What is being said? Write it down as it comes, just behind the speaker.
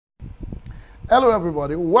Hello,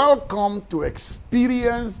 everybody. Welcome to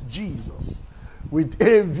Experience Jesus with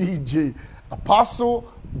AVJ, Apostle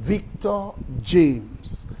Victor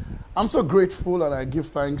James. I'm so grateful and I give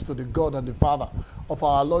thanks to the God and the Father of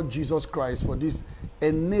our Lord Jesus Christ for this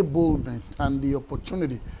enablement and the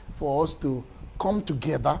opportunity for us to come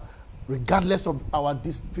together regardless of our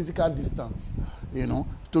physical distance,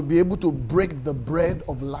 to be able to break the bread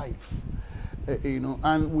of life.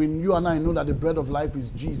 And when you and I know that the bread of life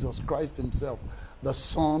is Jesus Christ himself, the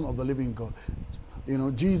Son of the living God.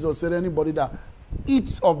 Jesus said anybody that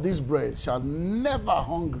eats of this bread shall never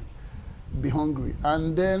be hungry.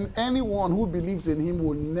 And then anyone who believes in him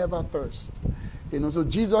will never thirst. So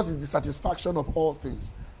Jesus is the satisfaction of all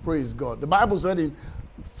things. Praise God. The Bible said in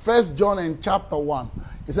 1 John in chapter 1,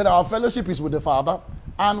 he said our fellowship is with the Father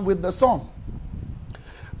and with the Son.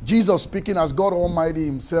 Jesus speaking as God Almighty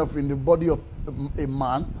himself in the body of a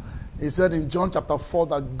man, he said in John chapter 4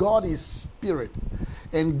 that God is spirit,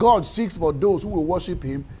 and God seeks for those who will worship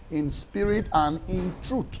him in spirit and in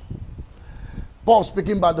truth. Paul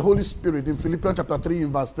speaking about the Holy Spirit in Philippians chapter 3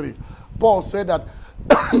 in verse 3. Paul said that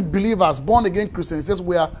believers, born again Christians, he says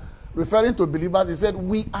we are referring to believers, he said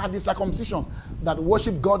we are the circumcision that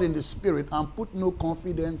worship God in the spirit and put no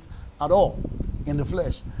confidence at all in the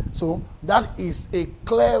flesh. So that is a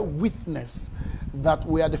clear witness that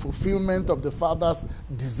we are the fulfillment of the Father's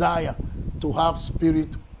desire to have spirit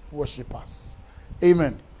worshippers.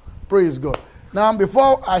 Amen. Praise God. Now,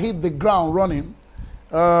 before I hit the ground running,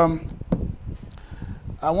 I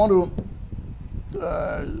want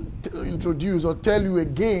to introduce or tell you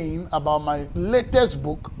again about my latest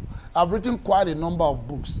book. I've written quite a number of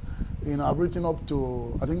books. I've written up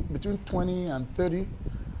to, I think, between 20 and 30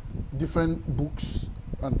 different books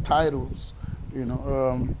and titles.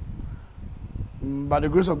 By the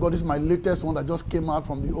grace of God, this is my latest one that just came out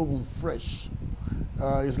from the oven fresh.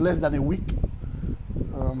 It's less than a week.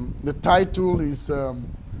 The title is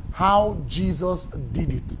How Jesus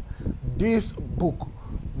Did It. This book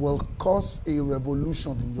will cause a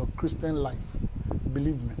revolution in your Christian life.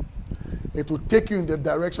 Believe me. It will take you in the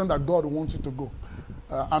direction that God wants you to go.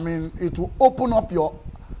 It will open up your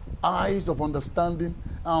eyes of understanding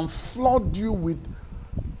and flood you with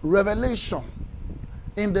revelation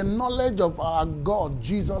in the knowledge of our God,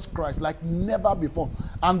 Jesus Christ, like never before.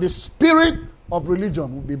 And the spirit of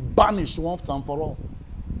religion will be banished once and for all.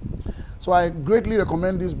 So I greatly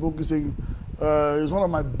recommend this book. It's one of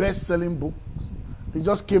my best-selling books. It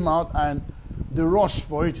just came out, and the rush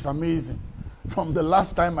for it is amazing. From the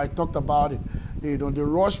last time I talked about it, the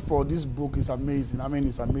rush for this book is amazing.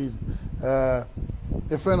 It's amazing. A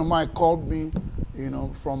friend of mine called me,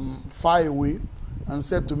 from far away, and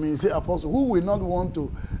said to me, he said, Apostle, who will not want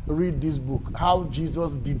to read this book, How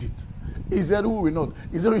Jesus Did It? He said, who will not?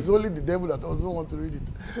 He said, it's only the devil that doesn't want to read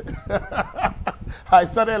it. I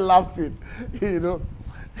started laughing,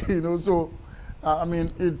 So,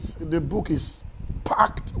 the book is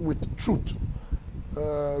packed with truth,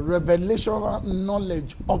 revelational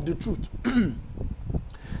knowledge of the truth.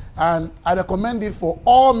 And I recommend it for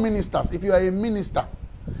all ministers. If you are a minister,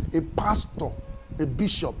 a pastor, a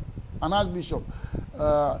bishop, an archbishop,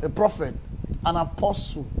 a prophet, an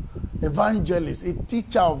apostle, evangelist, a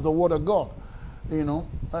teacher of the word of God, in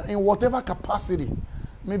whatever capacity,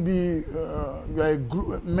 maybe you are a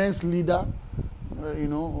men's leader,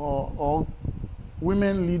 or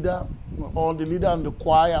women leader, or the leader in the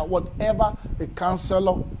choir, whatever, a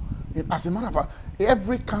counselor. As a matter of fact,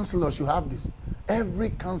 every counselor should have this. Every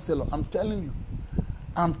counselor, I'm telling you,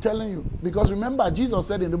 because remember, Jesus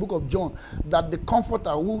said in the book of John that the Comforter,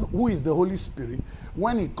 who is the Holy Spirit,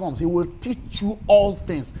 when he comes, he will teach you all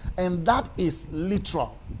things. And that is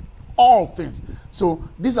literal. All things. So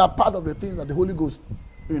these are part of the things that the Holy Ghost,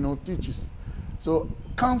 teaches. So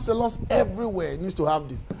counselors everywhere needs to have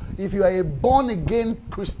this. If you are a born-again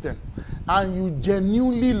Christian and you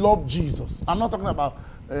genuinely love Jesus, I'm not talking about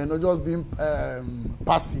just being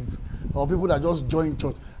passive or people that just join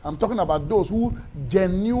church. I'm talking about those who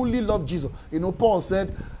genuinely love Jesus. Paul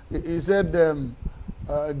said,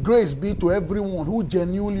 grace be to everyone who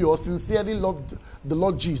genuinely or sincerely loved the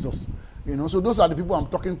Lord Jesus. So those are the people I'm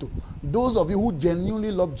talking to. Those of you who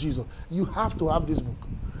genuinely love Jesus, you have to have this book.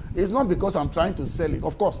 It's not because I'm trying to sell it.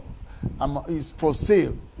 Of course, it's for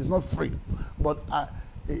sale. It's not free. But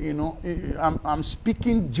I'm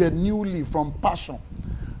speaking genuinely from passion.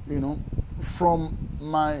 From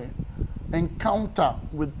my encounter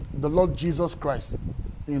with the Lord Jesus Christ,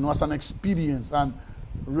 as an experience and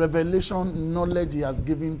revelation knowledge he has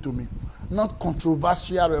given to me. Not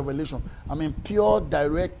controversial revelation. Pure,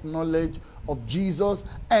 direct knowledge of Jesus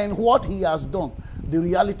and what he has done, the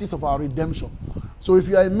realities of our redemption. So if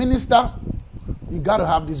you are a minister, You got to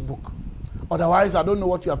have this book. Otherwise, I don't know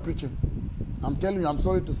what you are preaching. I'm telling you, I'm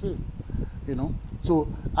sorry to say. You know. So,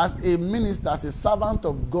 as a minister, as a servant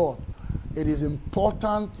of God, it is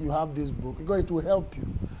important you have this book because it will help you.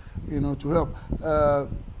 You know, to help.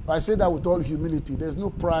 I say that with all humility. There's no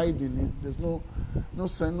pride in it. There's no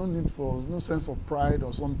sense of pride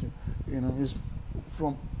or something. You know, it's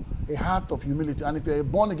from a heart of humility. And if you're a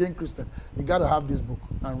born-again Christian, you got to have this book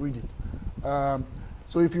and read it.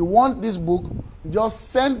 So if you want this book, just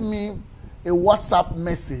send me a WhatsApp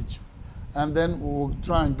message, and then we'll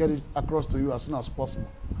try and get it across to you as soon as possible.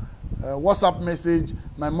 WhatsApp message,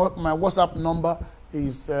 my WhatsApp number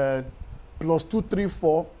is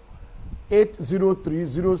 +234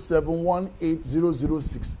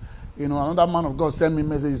 803-071-8006. You know, another man of God sent me a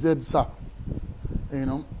message. He said, sir, you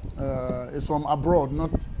know, it's from abroad, not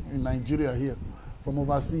in Nigeria here, from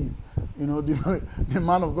overseas. You know, the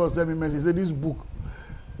man of God sent me a message. He said, this book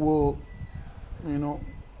will, you know,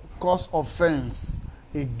 cause offense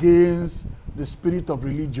against the spirit of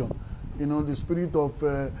religion. You know, the spirit of,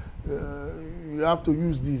 you have to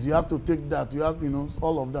use this, you have to take that, you have, you know,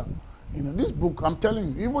 all of that. You know, this book, I'm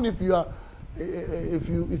telling you, even if you are, if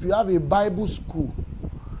you have a Bible school,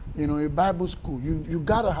 you know, a Bible school, you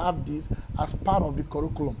got to have this as part of the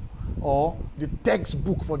curriculum or the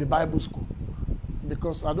textbook for the Bible school.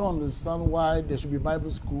 Because I don't understand why there should be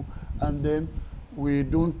Bible school and then we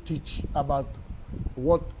don't teach about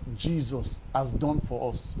what Jesus has done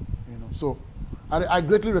for us. You know, so I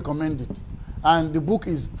greatly recommend it. And the book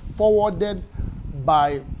is forwarded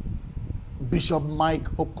by Bishop Mike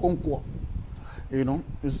Okonkwo. You know,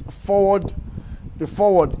 it's forward. The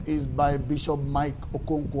forward is by Bishop Mike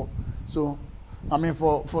Okonkwo. So, I mean,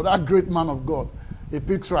 for that great man of God, a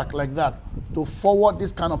patriarch like that, to forward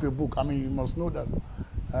this kind of a book, I mean, you must know that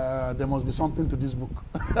there must be something to this book.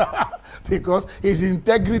 Because his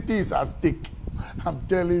integrity is at stake. I'm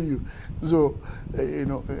telling you. So, you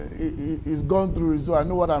know, he's gone through it, so I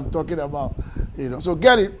know what I'm talking about. You know, so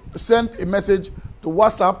get it. Send a message to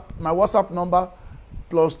WhatsApp. My WhatsApp number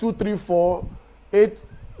 +234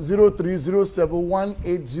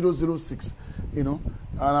 803-071-8006. You know,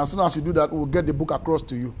 and as soon as you do that, we'll get the book across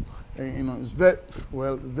to you. You know, it's very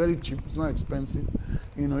cheap. It's not expensive.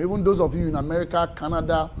 You know, even those of you in America,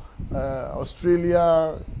 Canada,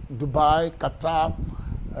 Australia, Dubai, Qatar,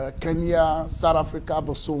 Kenya, South Africa,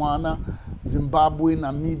 Botswana, Zimbabwe,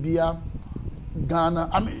 Namibia, Ghana.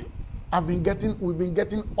 I mean, we've been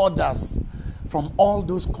getting orders from all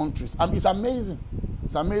those countries. I mean, it's amazing.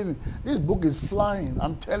 It's amazing. This book is flying,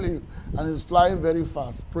 I'm telling you, and it's flying very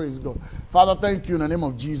fast. Praise God. Father, thank you in the name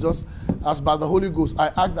of Jesus. As by the Holy Ghost, I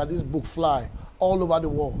ask that this book fly all over the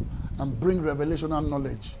world and bring revelation and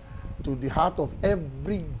knowledge to the heart of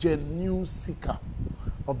every genuine seeker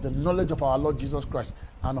of the knowledge of our Lord Jesus Christ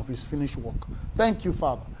and of his finished work. Thank you,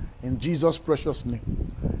 Father, in Jesus' precious name.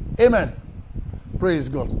 Amen. Praise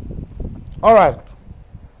God. All right.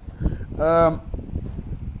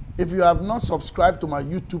 If you have not subscribed to my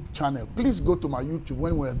YouTube channel, please go to my YouTube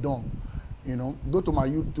when we're done. You know, go to my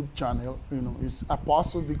YouTube channel. You know, it's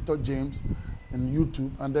Apostle Victor James in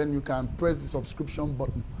YouTube, and then you can press the subscription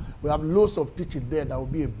button. We have loads of teaching there that will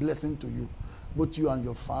be a blessing to you, both you and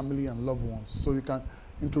your family and loved ones. So you can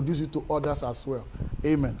introduce you to others as well.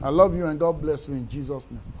 Amen. I love you and God bless you in Jesus'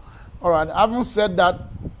 name. All right, having said that,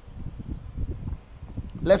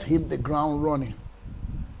 let's hit the ground running.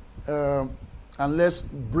 And let's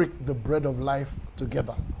break the bread of life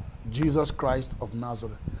together. Jesus Christ of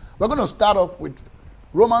Nazareth. We're going to start off with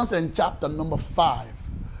Romans and chapter number 5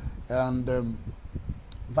 and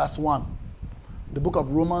verse 1. The book of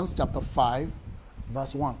Romans chapter 5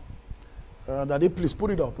 verse 1. Daddy, please put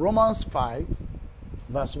it up. Romans 5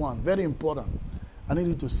 verse 1. Very important. I need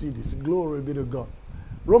you to see this. Glory be to God.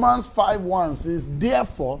 Romans 5:1 says,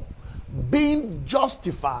 therefore, being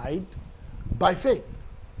justified by faith,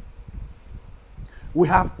 we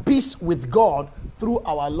have peace with God through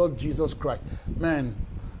our Lord Jesus Christ. Man,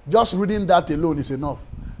 just reading that alone is enough.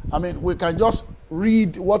 I mean, we can just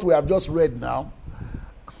read what we have just read now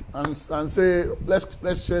and say,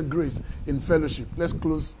 let's share grace in fellowship. Let's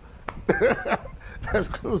close let's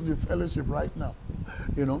close the fellowship right now.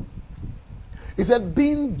 You know. He said,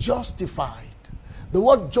 being justified. The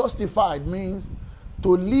word justified means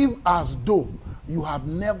to live as though you have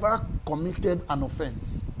never committed an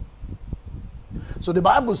offense. So the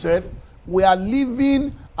Bible said, we are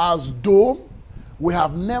living as though we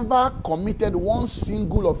have never committed one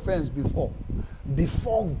single offense before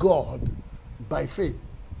God by faith.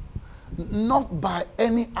 Not by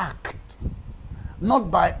any act, not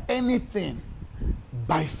by anything,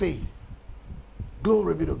 by faith.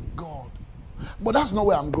 Glory be to God. But that's not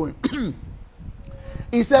where I'm going.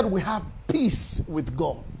 He said we have peace with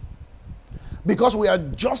God. Because we are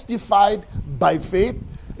justified by faith,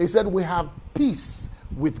 he said we have peace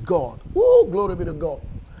with God. Oh, glory be to God.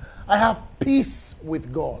 I have peace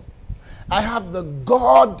with God. I have the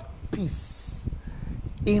God peace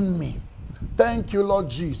in me. Thank you, Lord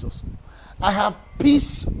Jesus. I have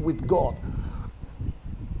peace with God.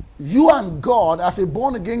 You and God, as a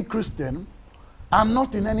born-again Christian, are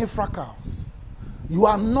not in any fracas. You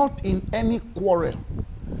are not in any quarrel.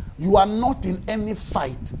 You are not in any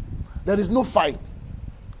fight. There is no fight.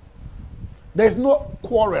 There is no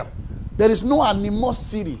quarrel. There is no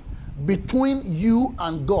animosity between you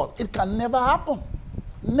and God. It can never happen.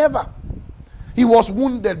 Never. He was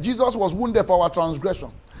wounded. Jesus was wounded for our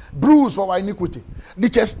transgression, bruised for our iniquity. The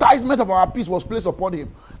chastisement of our peace was placed upon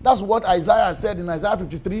him. That's what Isaiah said in Isaiah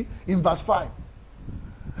 53 in verse 5.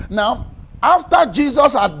 Now, after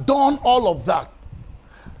Jesus had done all of that,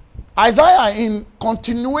 Isaiah, in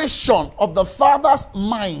continuation of the Father's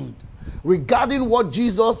mind regarding what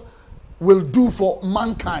Jesus will do for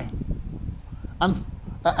mankind, and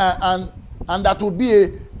that will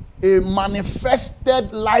be a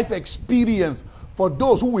manifested life experience for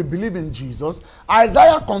those who will believe in Jesus,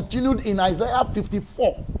 Isaiah continued in Isaiah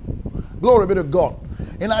 54. Glory be to God.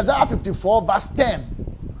 In Isaiah 54 verse 10.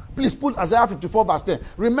 Please put Isaiah 54 verse 10.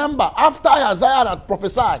 Remember, after Isaiah had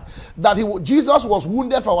prophesied that Jesus was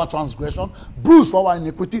wounded for our transgression, bruised for our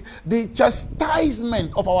iniquity, the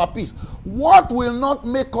chastisement of our peace. What will not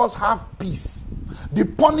make us have peace? The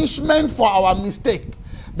punishment for our mistake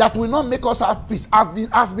that will not make us have peace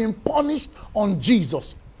has been punished on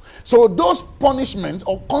Jesus. So those punishments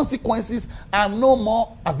or consequences are no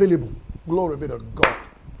more available. Glory be to God.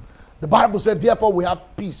 The Bible said, therefore we have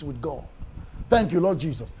peace with God. Thank you, Lord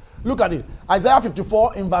Jesus. Look at it. Isaiah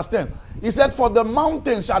 54 in verse 10. He said, for the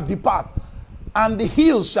mountains shall depart and the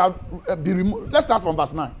hills shall be removed. Let's start from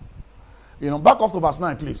verse 9. Back up to verse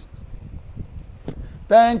 9, please.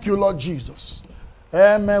 Thank you, Lord Jesus.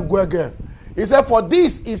 Amen. He said, for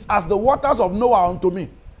this is as the waters of Noah unto me.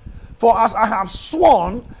 For as I have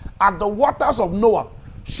sworn at the waters of Noah,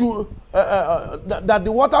 that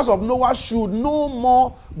the waters of Noah should no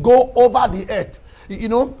more go over the earth.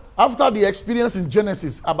 After the experience in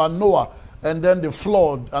Genesis about Noah and then the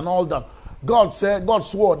flood and all that, God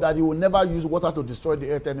swore that he will never use water to destroy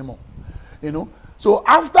the earth anymore. So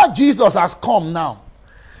after Jesus has come now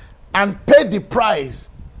and paid the price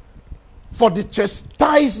for the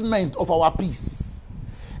chastisement of our peace,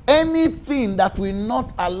 anything that will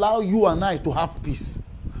not allow you and I to have peace,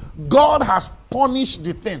 God has punished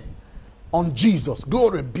the thing on Jesus.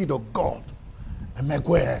 Glory be to God. Amen.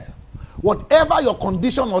 Whatever your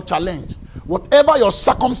condition or challenge, whatever your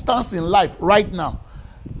circumstance in life right now,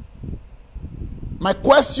 my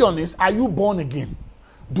question is, are you born again?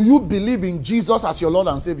 Do you believe in Jesus as your Lord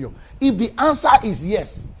and Savior? If the answer is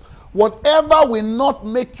yes, whatever will not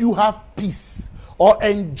make you have peace or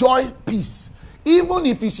enjoy peace, even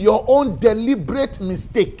if it's your own deliberate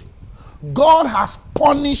mistake, God has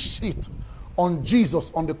punished it on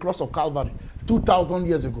Jesus on the cross of Calvary 2,000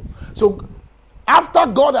 years ago. So after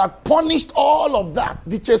God had punished all of that,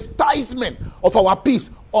 the chastisement of our peace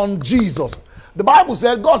on Jesus, the Bible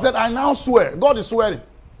said, God said, I now swear. God is swearing.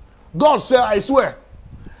 God said, I swear.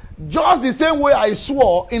 Just the same way I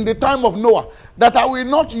swore in the time of Noah that I will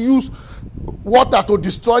not use water to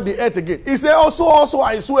destroy the earth again. He said, also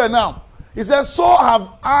I swear now. He said, so have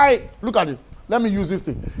I, look at it. Let me use this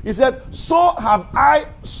thing. He said, so have I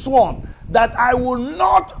sworn that I will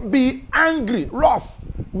not be angry, wroth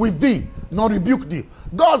with thee, nor rebuke thee.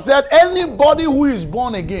 God said, anybody who is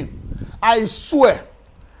born again, I swear,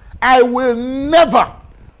 I will never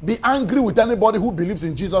be angry with anybody who believes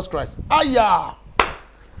in Jesus Christ. Aya.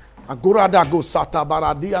 Agorada go sata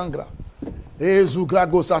baradi angra. Ezugra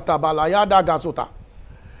go sata balayada gasota.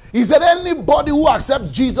 He said, anybody who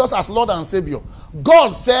accepts Jesus as Lord and Savior, God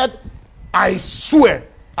said, I swear,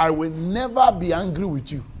 I will never be angry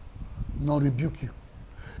with you, nor rebuke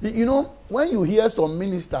you. When you hear some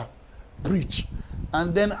minister preach,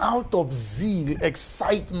 and then out of zeal,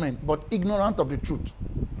 excitement, but ignorant of the truth,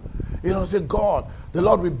 say, God, the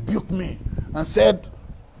Lord rebuked me and said,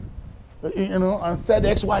 and said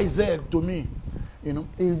X, Y, Z to me.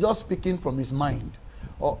 He's just speaking from his mind.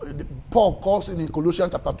 Paul calls it in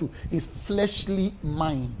Colossians chapter 2, his fleshly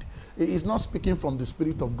mind. He is not speaking from the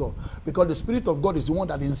Spirit of God, because the Spirit of God is the one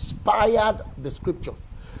that inspired the scripture.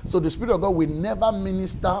 So the Spirit of God will never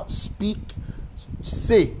minister, speak,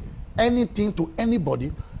 say anything to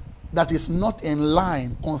anybody that is not in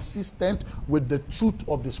line, consistent with the truth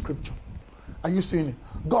of the scripture. Are you seeing it?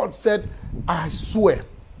 God said, I swear.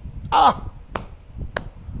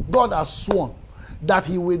 God has sworn. that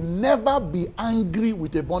he will never be angry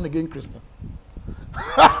with a born-again Christian.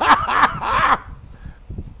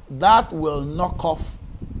 That will knock off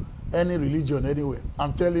any religion anyway.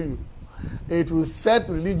 I'm telling you. It will set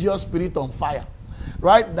religious spirit on fire.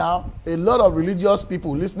 Right now, a lot of religious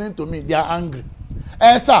people listening to me, they are angry.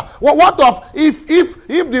 Sir, what of if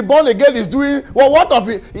the born again is doing, well, what of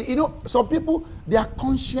it? You know, some people, their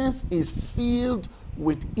conscience is filled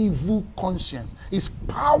with evil conscience. It's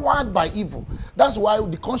powered by evil. That's why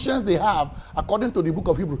the conscience they have, according to the book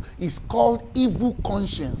of Hebrews, is called evil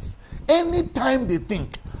conscience. Anytime they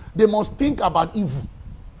think, they must think about evil.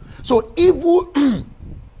 So evil,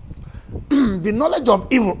 the knowledge of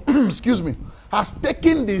evil, excuse me, has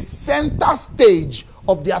taken the center stage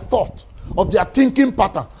of their thought, of their thinking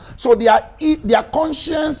pattern. So their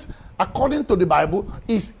conscience, according to the Bible,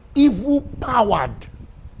 is evil powered.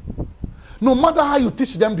 No matter how you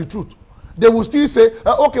teach them the truth, they will still say,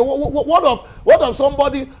 okay, what of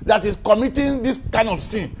somebody that is committing this kind of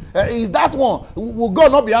sin? Is that one? Will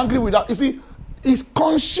God not be angry with that? You see, his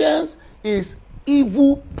conscience is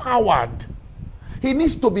evil powered. He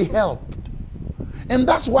needs to be helped. And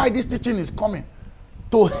that's why this teaching is coming,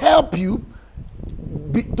 to help you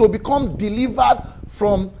to become delivered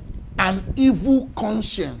from an evil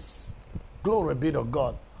conscience. Glory be to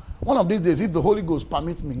God. One of these days, if the Holy Ghost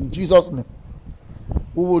permits me, in Jesus' name,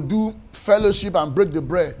 we will do fellowship and break the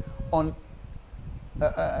bread on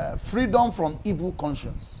freedom from evil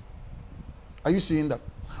conscience. Are you seeing that?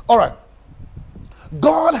 All right.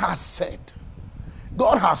 God has said,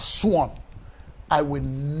 God has sworn, I will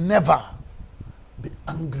never be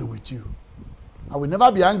angry with you. I will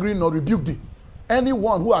never be angry nor rebuke thee.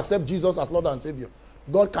 Anyone who accepts Jesus as Lord and Savior,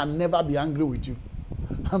 God can never be angry with you.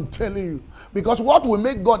 I'm telling you. Because what will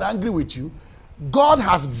make God angry with you, God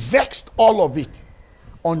has vexed all of it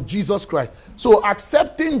on Jesus Christ. So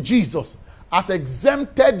accepting Jesus has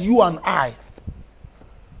exempted you and I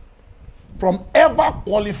from ever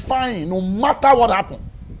qualifying, no matter what happened,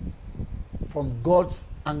 from God's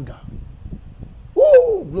anger.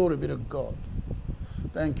 Woo! Glory be to God.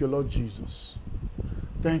 Thank you, Lord Jesus.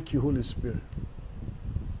 Thank you, Holy Spirit.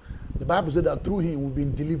 The Bible said that through him we've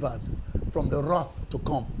been delivered from the wrath to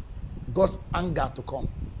come, God's anger to come.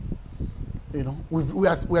 You know, we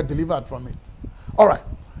are delivered from it. All right.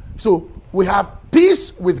 So we have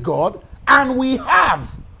peace with God, and we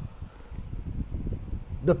have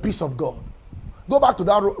the peace of God. Go back to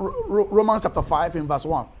that Romans chapter 5 in verse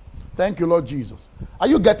 1. Thank you, Lord Jesus. Are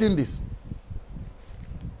you getting this?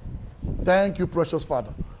 Thank you, precious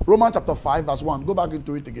Father. Romans chapter 5 verse 1. Go back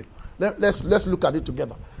into it again. Let's look at it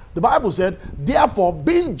together. The Bible said, therefore,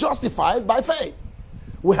 being justified by faith,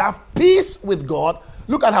 we have peace with God.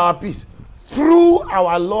 Look at our peace. Through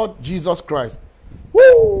our Lord Jesus Christ.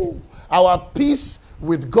 Woo! Our peace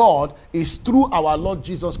with God is through our Lord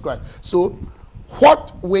Jesus Christ. So,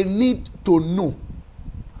 what we need to know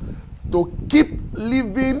to keep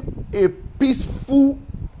living a peaceful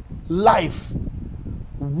life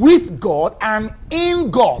with God and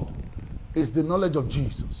in God is the knowledge of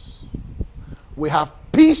Jesus. We have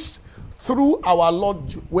peace through our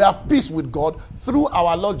Lord. We have peace with God through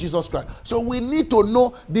our Lord Jesus Christ. So we need to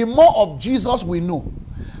know, the more of Jesus we know,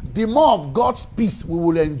 the more of God's peace we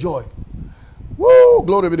will enjoy. Woo!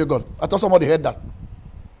 Glory be to God. I thought somebody heard that.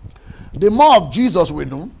 The more of Jesus we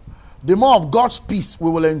know, the more of God's peace we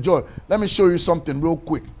will enjoy. Let me show you something real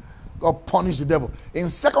quick. God punish the devil. In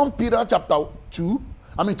 2 Peter chapter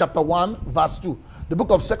 1 verse 2. The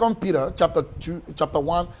book of 2 Peter chapter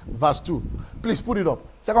 1 verse 2. Please put it up.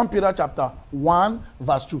 2 Peter chapter 1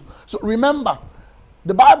 verse 2. So remember,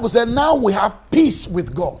 the Bible said now we have peace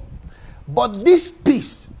with God. But this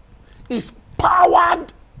peace is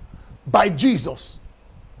powered by Jesus.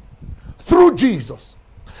 Through Jesus.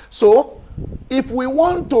 So if we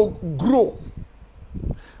want to grow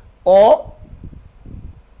or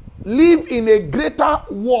live in a greater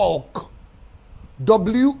walk,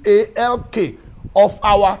 W-A-L-K, of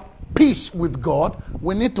our peace with God,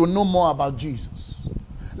 we need to know more about Jesus.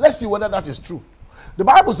 Let's see whether that is true. The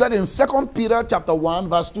Bible said in 2 Peter chapter 1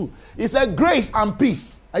 verse 2, it said grace and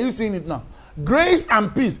peace. Are you seeing it now? Grace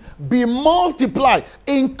and peace be multiplied,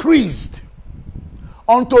 increased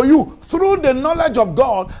unto you through the knowledge of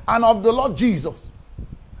God and of the Lord Jesus.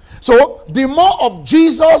 So the more of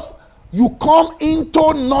Jesus you come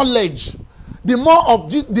into knowledge, the more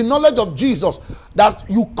of the knowledge of Jesus that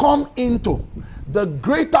you come into, the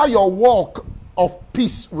greater your walk of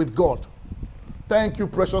peace with God. Thank you,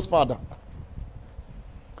 precious Father.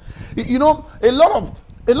 You know, a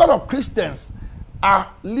lot of Christians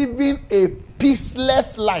are living a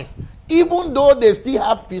peaceless life, even though they still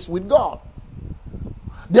have peace with God.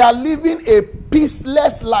 They are living a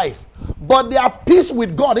peaceless life, but their peace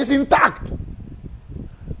with God is intact.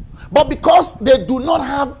 But because they do not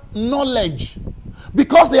have knowledge,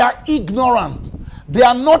 because they are ignorant, they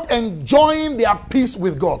are not enjoying their peace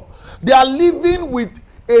with God. They are living with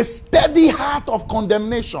a steady heart of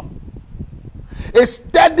condemnation, a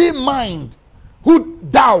steady mind who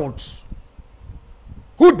doubts,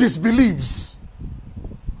 who disbelieves,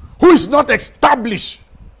 who is not established,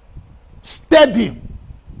 steady,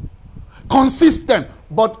 consistent,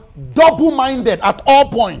 but double-minded at all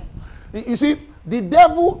points. You see, the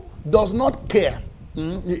devil does not care.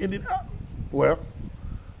 Well,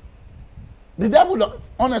 the devil,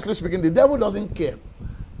 honestly speaking, the devil doesn't care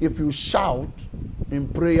if you shout in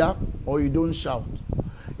prayer or you don't shout.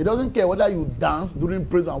 He doesn't care whether you dance during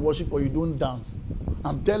praise and worship or you don't dance.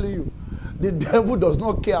 I'm telling you, the devil does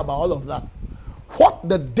not care about all of that. What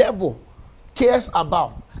the devil cares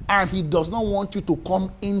about and he does not want you to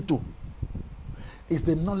come into is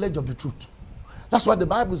the knowledge of the truth. That's why the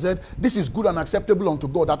Bible said, this is good and acceptable unto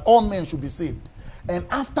God, that all men should be saved. And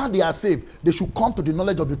after they are saved, they should come to the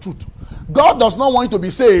knowledge of the truth. God does not want you to be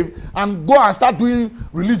saved and go and start doing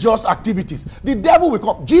religious activities. The devil will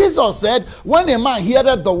come. Jesus said, when a man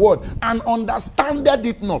heareth the word and understandeth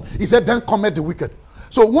it not, he said, then cometh the wicked.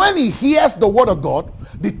 So when he hears the word of God,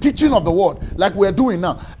 the teaching of the word, like we're doing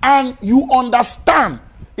now, and you understand,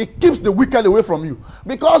 it keeps the wicked away from you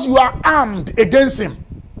because you are armed against him.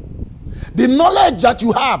 The knowledge that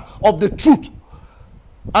you have of the truth,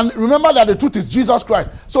 and remember that the truth is Jesus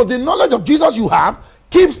Christ. So the knowledge of Jesus you have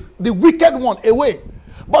keeps the wicked one away.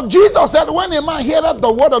 But Jesus said, when a man heareth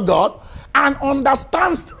the word of God and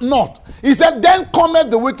understands not, he said, then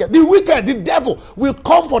cometh the wicked. The wicked, the devil, will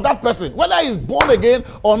come for that person, whether he's born again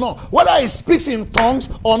or not, whether he speaks in tongues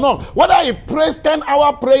or not, whether he prays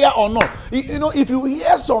 10-hour prayer or not. You know, if you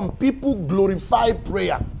hear some people glorify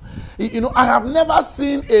prayer, you know, I have never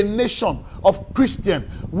seen a nation of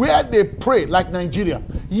Christians where they pray like Nigeria.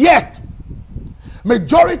 Yet,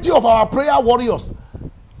 majority of our prayer warriors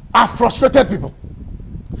are frustrated people.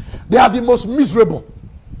 They are the most miserable.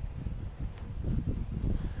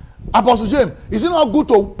 Apostle James, is it not good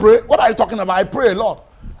to pray? What are you talking about? I pray a lot.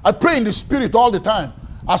 I pray in the spirit all the time,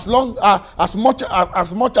 as much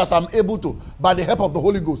as I'm able to, by the help of the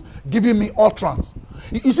Holy Ghost, giving me utterance.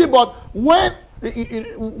 You see, but when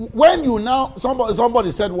you now, somebody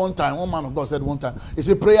said one time, one man of God said one time, he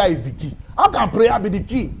said prayer is the key. How can prayer be the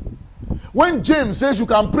key? When James says you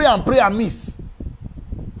can pray and pray amiss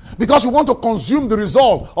because you want to consume the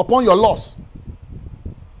result upon your loss.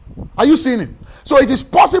 Are you seeing it? So it is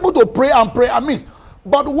possible to pray and pray amiss.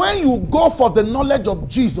 But when you go for the knowledge of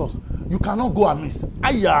Jesus, you cannot go amiss.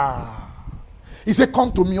 Ayah. He said,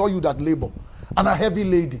 come to me, all you that labor and are heavy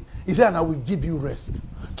laden. He said, and I will give you rest.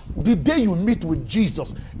 The day you meet with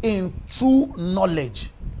Jesus in true knowledge,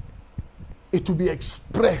 it will be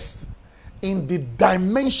expressed in the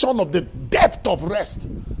dimension of the depth of rest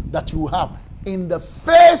that you have in the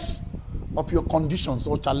face of your conditions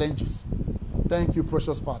or challenges. Thank you,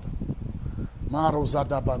 precious Father.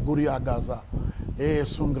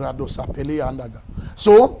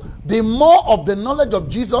 So, the more of the knowledge of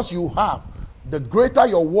Jesus you have, the greater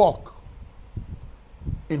your walk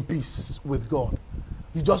in peace with God.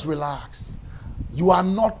 You just relax. You are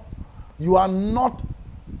not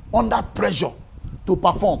under pressure to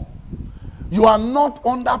perform. You are not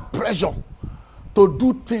under pressure to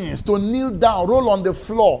do things, to kneel down, roll on the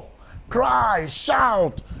floor, cry,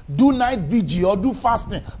 shout, do night vigil or do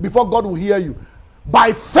fasting before God will hear you.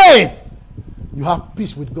 By faith, you have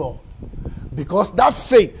peace with God. Because that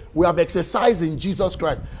faith we have exercised in Jesus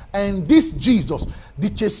Christ. And this Jesus, the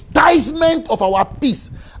chastisement of our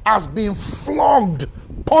peace, has been flogged,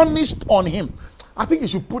 punished on him. I think you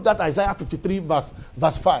should put that Isaiah 53 verse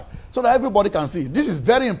 5 so that everybody can see. This is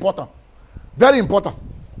very important. Very important.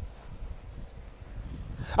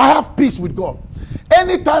 I have peace with God.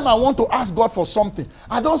 Anytime I want to ask God for something,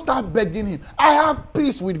 I don't start begging him. I have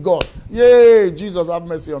peace with God. Yay, Jesus, have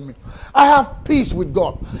mercy on me. I have peace with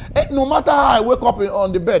God. No matter how I wake up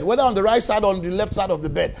on the bed, whether on the right side or on the left side of the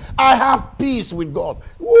bed, I have peace with God.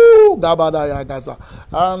 Woo! Look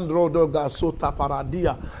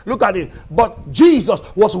at it. But Jesus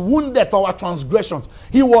was wounded for our transgressions.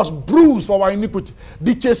 He was bruised for our iniquity.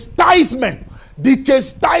 The chastisement,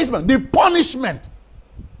 the punishment,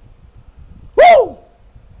 woo,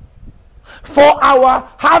 for our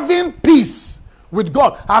having peace with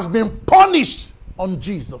God has been punished on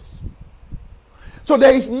Jesus. So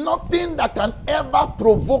there is nothing that can ever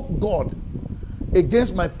provoke God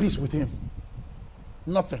against my peace with him.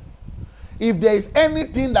 Nothing. If there is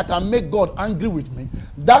anything that can make God angry with me,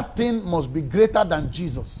 that thing must be greater than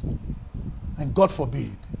Jesus. And God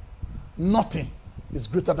forbid, nothing is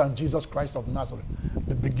greater than Jesus Christ of Nazareth,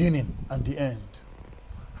 the beginning and the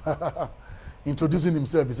end. Introducing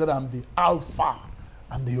himself, he said, I'm the Alpha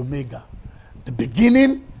and the Omega, the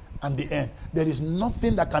beginning and the end. There is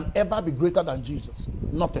nothing that can ever be greater than Jesus.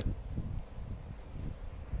 Nothing.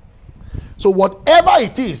 So whatever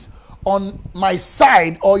it is on my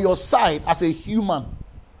side or your side as a human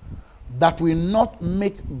that will not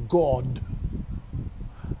make God,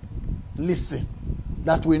 listen,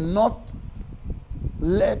 that will not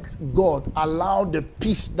let God allow the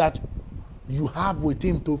peace that you have with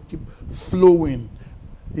him to keep flowing,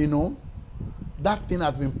 you know, that thing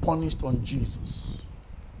has been punished on Jesus.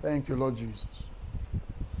 Thank you, Lord Jesus.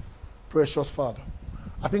 Precious Father.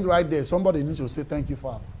 I think right there, somebody needs to say, thank you,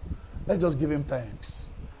 Father. Let's just give him thanks.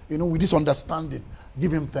 You know, with this understanding,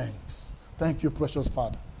 give him thanks. Thank you, precious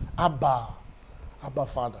Father. Abba,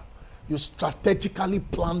 Father. You strategically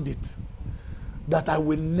planned it that I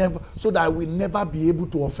will never, so that I will never be able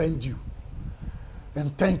to offend you.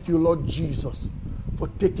 And thank you, Lord Jesus, for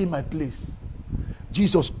taking my place.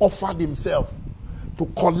 Jesus offered himself to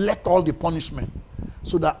collect all the punishment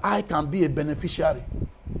so that I can be a beneficiary,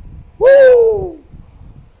 woo,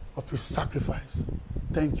 of his sacrifice.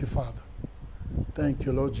 Thank you, Father. Thank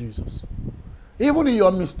you, Lord Jesus. Even in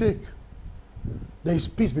your mistake, there is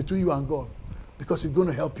peace between you and God, because it's going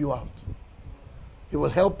to help you out. It will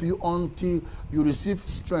help you until you receive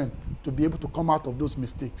strength to be able to come out of those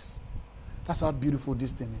mistakes. That's how beautiful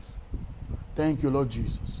this thing is. Thank you, Lord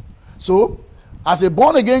Jesus. So, as a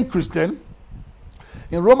born-again Christian,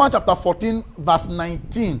 in Romans chapter 14, verse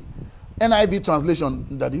 19, NIV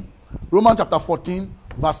translation, Daddy. Romans chapter 14,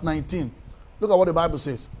 verse 19. Look at what the Bible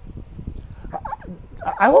says.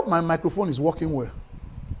 I hope my microphone is working well.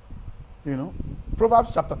 You know,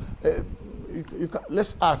 Proverbs chapter.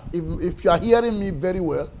 Let's ask if you are hearing me very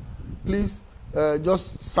well. Please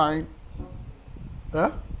just sign.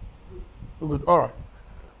 Huh? Good. All right.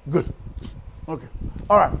 Good. Okay.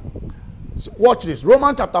 All right. So watch this.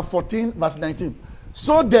 Romans chapter 14, verse 19.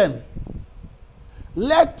 So then,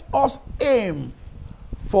 let us aim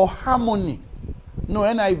for harmony. No,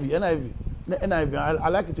 NIV. I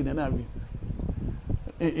like it in NIV.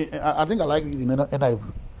 I think I like it in NIV.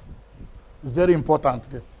 It's very important.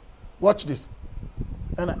 Watch this.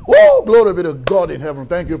 Oh, glory be to God in heaven.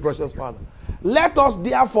 Thank you, precious Father. Let us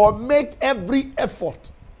therefore make every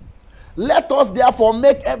effort. Let us therefore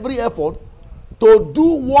make every effort to do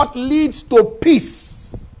what leads to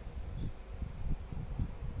peace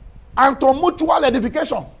and to mutual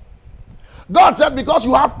edification. God said, because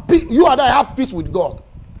you have peace, you and I have peace with God.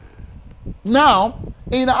 Now,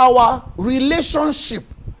 in our relationship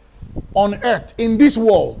on earth, in this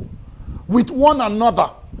world, with one another,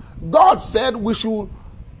 God said we should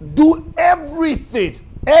do everything,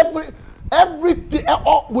 everything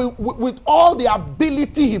with all the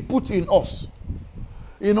ability he put in us,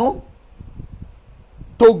 you know,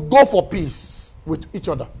 to go for peace with each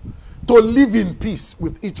other, to live in peace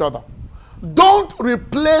with each other. Don't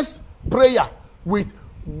replace prayer with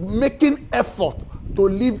making effort to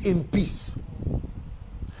live in peace.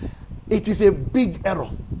 It is a big error.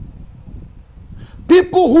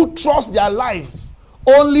 People who trust their lives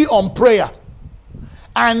only on prayer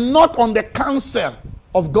and not on the counsel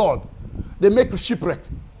of God, they make a shipwreck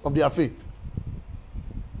of their faith.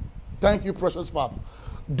 Thank you, precious Father.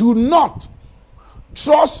 Do not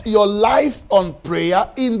trust your life on prayer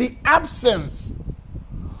in the absence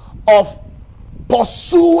of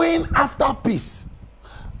pursuing after peace,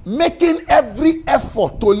 making every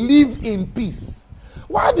effort to live in peace.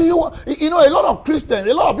 Why do you, you know, a lot of Christians,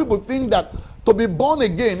 a lot of people think that to be born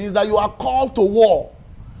again is that you are called to war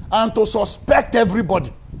and to suspect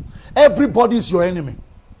everybody. Everybody is your enemy.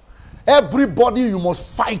 Everybody you must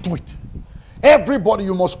fight with. Everybody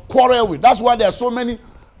you must quarrel with. That's why there are so many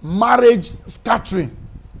marriage scattering.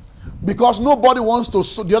 Because nobody wants to,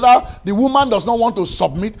 the woman does not want to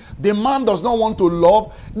submit. The man does not want to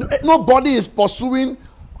love. Nobody is pursuing,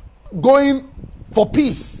 going for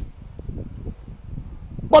peace.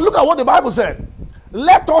 But look at what the Bible said.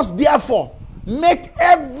 Let us therefore make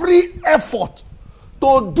every effort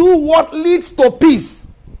to do what leads to peace.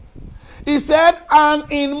 He said, and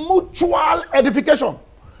in mutual edification.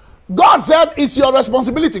 God said it's your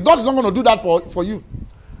responsibility. God is not going to do that for you.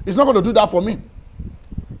 He's not going to do that for me.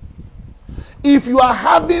 If you are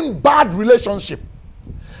having bad relationship,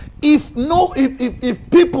 if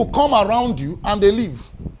people come around you and they leave,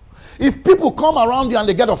 if people come around you and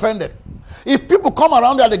they get offended, if people come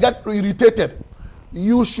around you and they get irritated,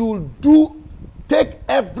 you should take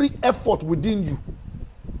every effort within you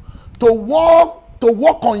to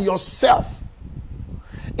work on yourself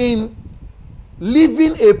in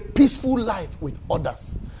living a peaceful life with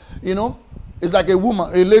others. You know, it's like a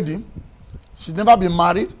woman, a lady, she's never been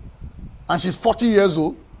married, and she's 40 years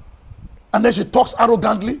old, and then she talks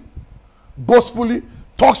arrogantly, boastfully,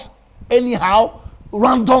 talks anyhow,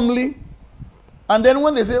 randomly. And then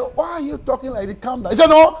when they say, why are you talking like this? Calm down. He said,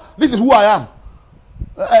 no, this is who I am.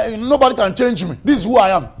 Nobody can change me. This is who I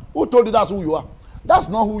am. Who told you that's who you are? That's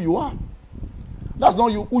not who you are. That's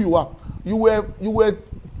not who you are. You were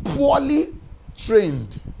poorly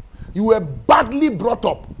trained. You were badly brought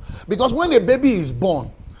up. Because when a baby is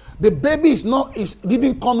born, the baby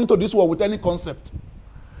didn't come into this world with any concept.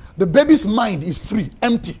 The baby's mind is free,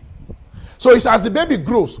 empty. So it's as the baby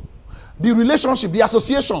grows, the relationship, the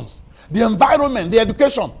associations, the environment, the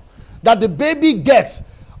education that the baby gets,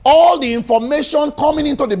 all the information coming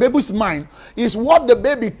into the baby's mind is what the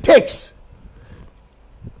baby takes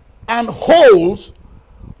and holds,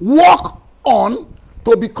 work on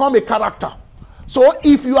to become a character. So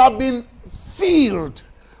if you have been filled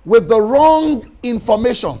with the wrong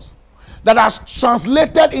informations that has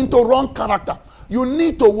translated into wrong character, you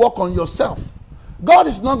need to work on yourself. God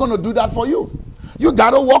is not going to do that for you. You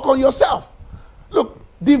got to work on yourself. Look,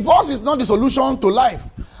 divorce is not the solution to life.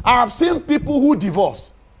 I have seen people who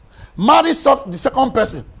divorce, marry the second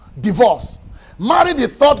person, divorce, marry the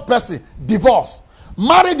third person, divorce,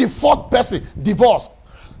 marry the fourth person, divorce.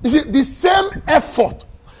 You see, the same effort,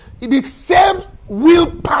 the same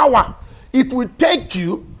willpower it will take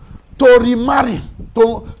you to remarry,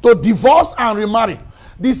 to divorce and remarry.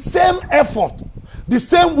 The same effort, the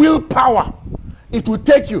same willpower it will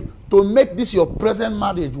take you to make this your present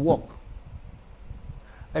marriage work.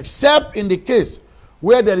 Except in the case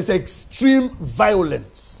where there is extreme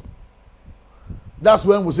violence. That's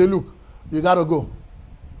when we say, look, you got to go.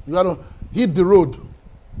 You got to hit the road.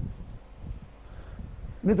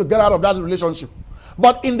 You need to get out of that relationship.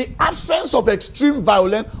 But in the absence of extreme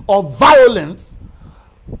violence or violence,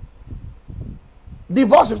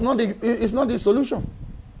 divorce is not the solution.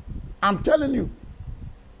 I'm telling you.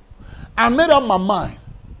 I made up my mind.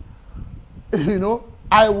 You know,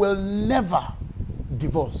 I will never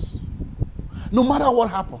divorce. No matter what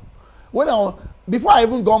happened. Before I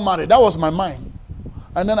even got married, that was my mind.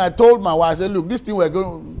 And then I told my wife, I said, look, this thing we're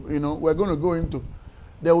going to go into,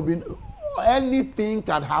 there will be anything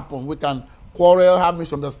can happen. We can quarrel, have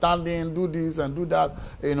misunderstanding, do this and do that,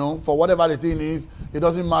 for whatever the thing is, it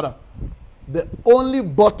doesn't matter. The only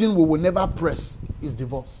button we will never press is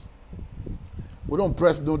divorce. We don't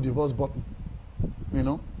press no divorce button,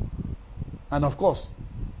 And of course,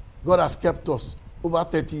 God has kept us over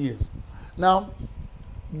 30 years. Now,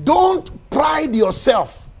 don't pride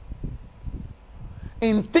yourself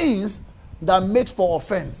in things that makes for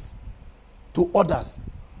offense to others.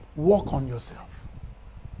 Work on yourself.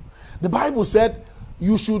 The Bible said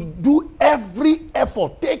you should do every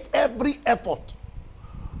effort, take every effort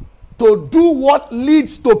to do what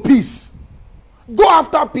leads to peace. Go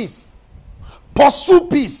after peace. Pursue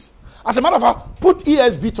peace. As a matter of fact, put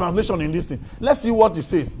ESV translation in this thing. Let's see what it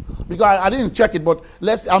says. Because I didn't check it, but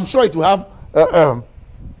I'm sure it will have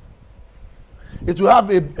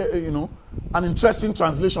an interesting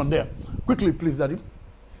translation there. Quickly, please, Daddy.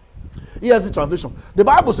 ESV translation. The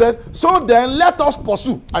Bible said, so then let us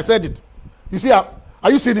pursue. I said it. You see, are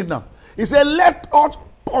you seeing it now? It said, let us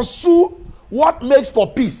pursue what makes for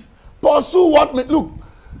peace. Pursue what makes. Look,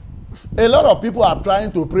 a lot of people are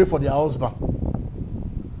trying to pray for their husband.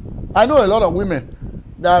 I know a lot of women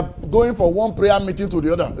that are going for one prayer meeting to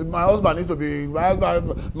the other. My husband needs to be, my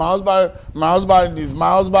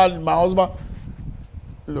husband.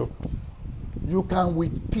 Look, you can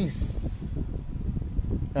with peace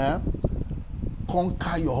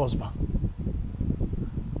conquer your husband.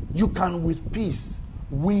 You can with peace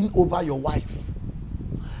win over your wife.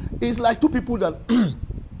 It's like two people that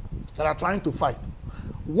are trying to fight.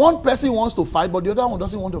 One person wants to fight, but the other one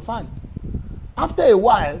doesn't want to fight. After a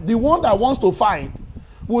while, the one that wants to fight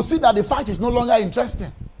will see that the fight is no longer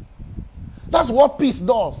interesting. That's what peace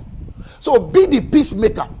does. So be the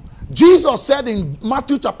peacemaker. Jesus said in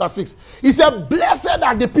Matthew chapter 6, he said, blessed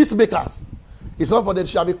are the peacemakers. He said, for they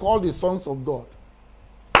shall be called the sons of God.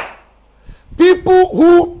 People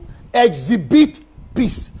who exhibit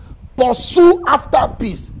peace, pursue after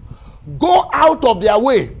peace, go out of their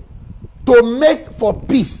way to make for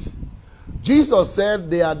peace. Jesus said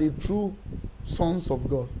they are the true sons of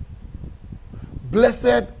God.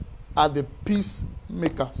 Blessed are the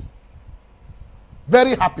peacemakers.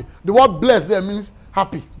 Very happy. The word blessed there means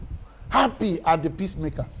happy. Happy are the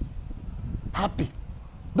peacemakers. Happy.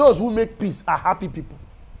 Those who make peace are happy people.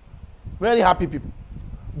 Very happy people.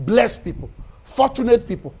 Blessed people. Fortunate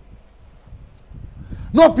people.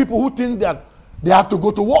 Not people who think that They have to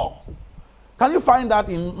go to war. Can you find that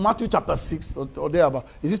in Matthew chapter 6 or thereabout?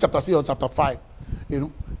 Is it chapter 6 or chapter 5? You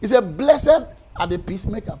know, he said, blessed are the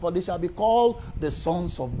peacemaker, for they shall be called the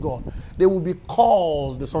sons of God. They will be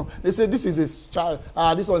called the son. They say, this is a child.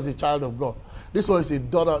 This one is a child of God. This one is a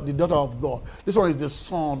daughter, the daughter of God. This one is the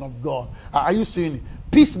son of God. Are you seeing it?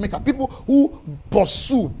 Peacemaker, people who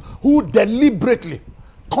pursue, who deliberately,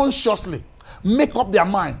 consciously make up their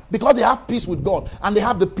mind because they have peace with God and they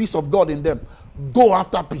have the peace of God in them. Go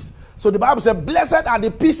after peace. So the Bible says, blessed are the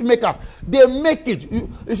peacemakers. They make it. You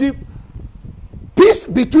see, peace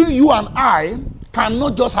between you and I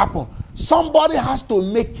cannot just happen. Somebody has to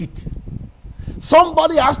make it.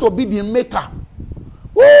 Somebody has to be the maker.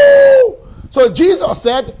 Woo! So Jesus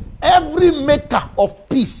said, every maker of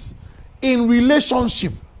peace in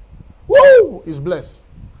relationship, woo, is blessed.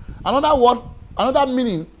 Another word, another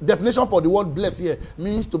meaning, definition for the word blessed here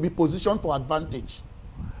means to be positioned for advantage.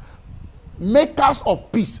 Makers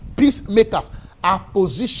of peace, peacemakers, are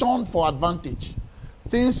positioned for advantage.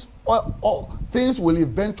 Things will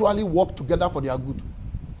eventually work together for their good.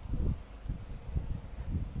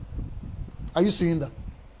 Are you seeing that?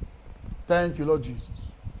 Thank you, Lord Jesus.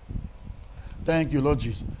 Thank you, Lord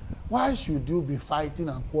Jesus. Why should you be fighting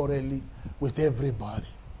and quarreling with everybody?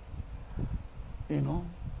 You know?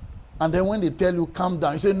 And then when they tell you, calm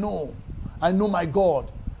down, you say, no, I know my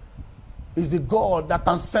God is the God that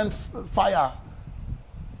can send fire,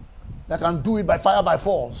 that can do it by fire, by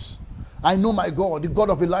force. I know my God, the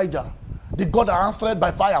God of Elijah, the God that answered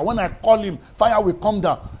by fire. When I call him, fire will come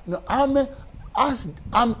down. You know, ask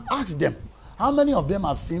them, how many of them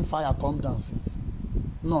have seen fire come down since?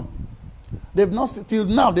 None. They've not, till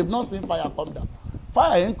now, they've not seen fire come down.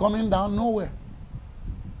 Fire ain't coming down nowhere.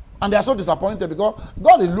 And they are so disappointed because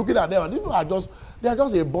God is looking at them and they are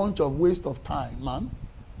just a bunch of waste of time, man.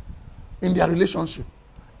 In their relationship.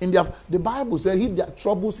 The Bible says he that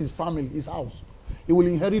troubles his family, his house, he will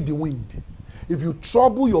inherit the wind. If you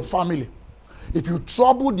trouble your family, if you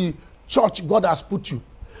trouble the church God has put you,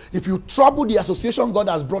 if you trouble the association God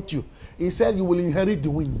has brought you, he said you will inherit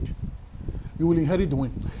the wind. You will inherit the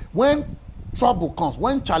wind. When trouble comes,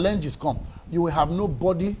 when challenges come, you will have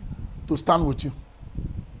nobody to stand with you.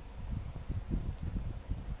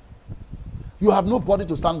 You have nobody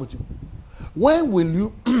to stand with you. When will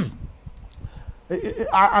you...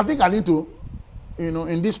 I think I need to,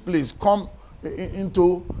 in this place, come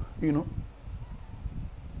into,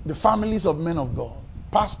 the families of men of God,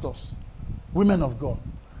 pastors, women of God.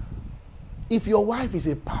 If your wife is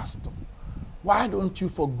a pastor, why don't you,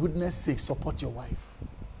 for goodness sake, support your wife?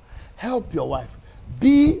 Help your wife.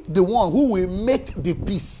 Be the one who will make the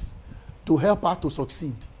peace to help her to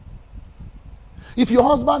succeed. If your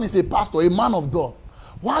husband is a pastor, a man of God,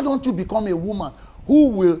 why don't you become a woman who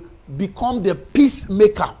will become the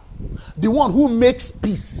peacemaker, the one who makes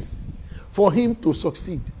peace for him to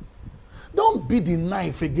succeed? Don't be the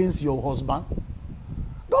knife against your husband.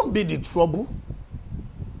 Don't be the trouble.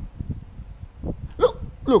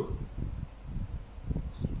 Look.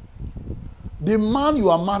 The man you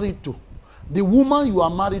are married to, the woman you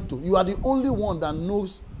are married to, you are the only one that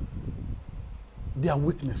knows their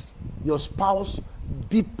weakness. Your spouse's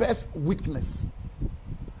deepest weakness.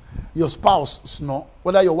 Your spouse snores,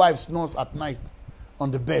 whether your wife snores at night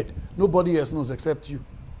on the bed, nobody else knows except you.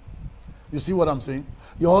 You see what I'm saying?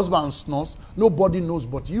 Your husband snores, nobody knows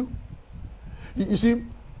but you. You see,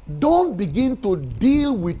 don't begin to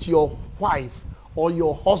deal with your wife or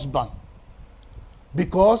your husband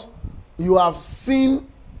because you have seen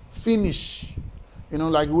finish.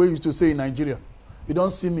 Like we used to say in Nigeria, you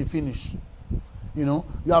don't see me finish. You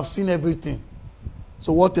have seen everything.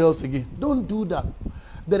 So what else again? Don't do that.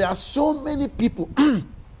 There are so many people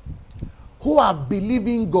who are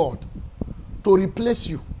believing God to replace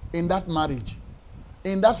you in that marriage,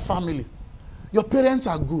 in that family. Your parents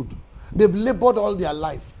are good. They've labored all their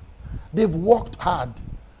life. They've worked hard.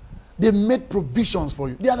 They've made provisions for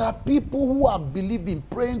you. There are people who are believing,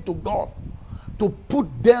 praying to God to put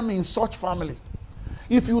them in such families.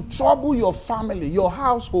 If you trouble your family, your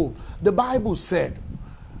household, the Bible said,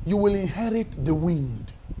 you will inherit the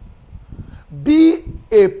wind. Be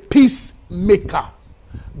a peacemaker.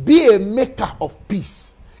 Be a maker of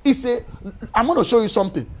peace. I'm going to show you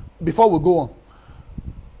something before we go on.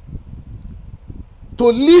 To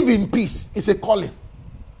live in peace is a calling.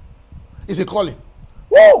 It's a calling.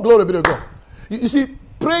 Oh, glory be to God. You see,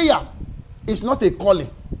 prayer is not a calling.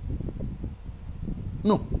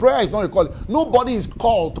 No, prayer is not a calling. Nobody is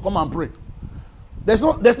called to come and pray. There's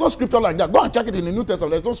no scripture like that. Go and check it in the New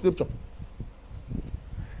Testament. There's no scripture.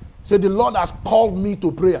 Say, the Lord has called me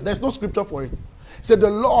to prayer. There's no scripture for it. Say, the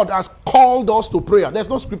Lord has called us to prayer. There's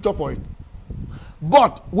no scripture for it.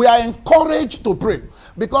 But we are encouraged to pray,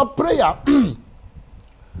 because prayer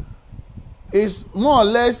is more or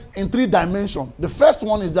less in 3 dimensions. The first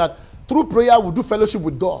one is that through prayer we do fellowship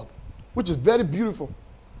with God, which is very beautiful,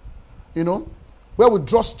 you know, where we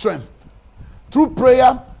draw strength. Through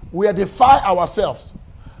prayer we edify ourselves.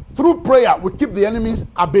 Through prayer we keep the enemies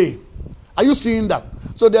at bay. Are you seeing that?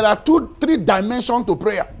 So there are 3 dimensions to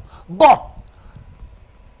prayer. But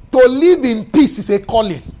to live in peace is a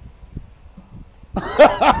calling.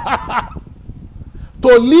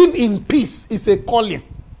 To live in peace is a calling.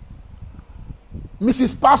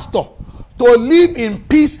 Mrs. Pastor, to live in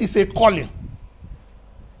peace is a calling.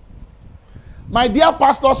 My dear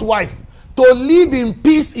pastor's wife, to live in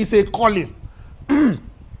peace is a calling.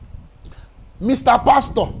 Mr.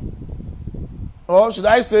 Pastor, or should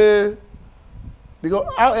I say, because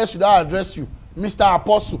how else should I address you? Mr.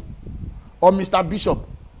 Apostle, or Mr. Bishop,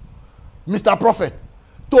 Mr. Prophet.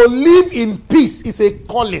 To live in peace is a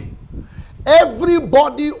calling.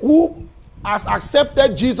 Everybody who has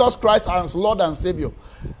accepted Jesus Christ as Lord and Savior,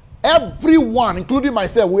 everyone, including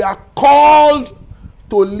myself, we are called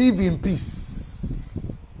to live in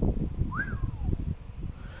peace.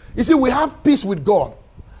 You see, we have peace with God,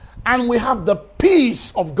 and we have the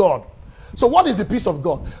peace of God. So what is the peace of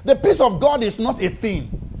God? The peace of God is not a thing.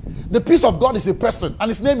 The peace of God is a person, and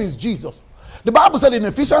his name is Jesus. The Bible said in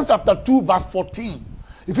Ephesians chapter 2 verse 14,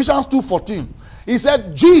 Ephesians 2:14, he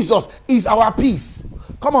said Jesus is our peace.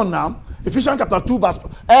 Come on now. Ephesians chapter 2 verse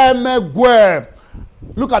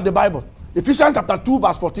look at the Bible. Ephesians chapter 2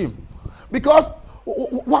 verse 14. Because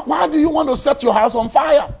why do you want to set your house on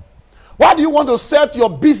fire? Why do you want to set your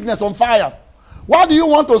business on fire? Why do you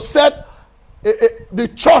want to set the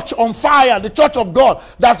church on fire, the church of God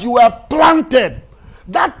that you were planted?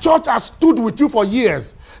 That church has stood with you for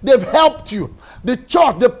years. They've helped you. The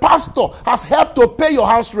church, the pastor has helped to pay your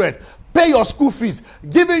house rent, pay your school fees,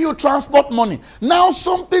 giving you transport money. Now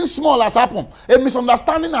something small has happened. A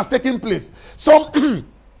misunderstanding has taken place.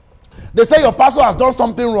 They say your pastor has done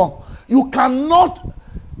something wrong. You cannot,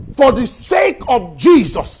 for the sake of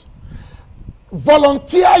Jesus,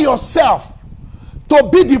 volunteer yourself to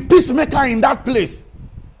be the peacemaker in that place.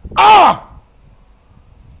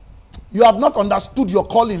 You have not understood your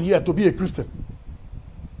calling here to be a Christian.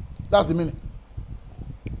 That's the meaning.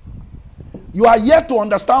 You are yet to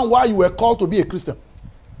understand why you were called to be a Christian.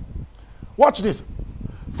 Watch this.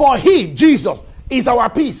 For he, Jesus, is our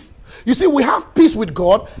peace. You see, we have peace with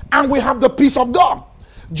God, and we have the peace of God.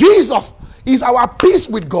 Jesus is our peace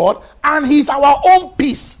with God, and he's our own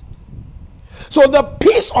peace. So the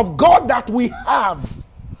peace of God that we have,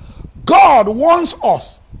 God wants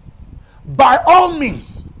us, by all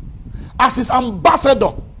means, as his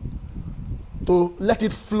ambassador, to let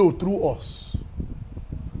it flow through us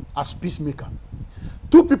as peacemaker.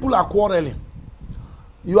 2 people are quarreling.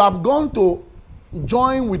 You have gone to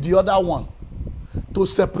join with the other one to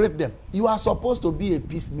separate them. You are supposed to be a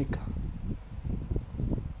peacemaker.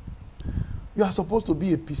 You are supposed to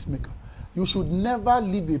be a peacemaker. You should never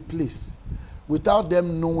leave a place without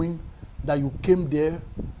them knowing that you came there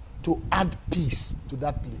to add peace to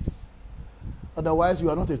that place. Otherwise, you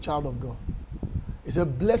are not a child of God. It says,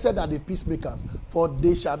 blessed are the peacemakers, for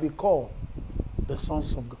they shall be called the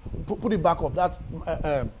sons of God. Put it back up. That's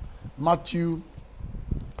Matthew,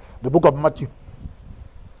 the book of Matthew.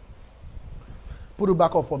 Put it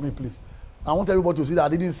back up for me, please. I want everybody to see that I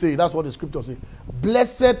didn't say it. That's what the scripture says.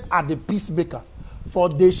 Blessed are the peacemakers, for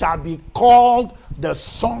they shall be called the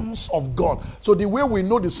sons of God. So the way we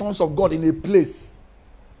know the sons of God in a place,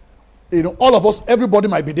 you know, all of us, everybody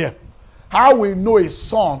might be there. How we know a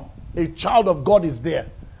son, a child of God is there,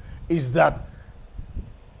 is that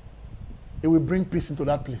it will bring peace into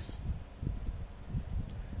that place.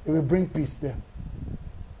 It will bring peace there.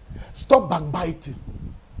 Stop backbiting.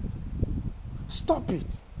 Stop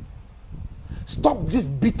it. Stop this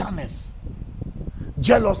bitterness,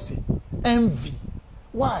 jealousy, envy.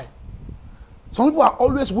 Why? Some people are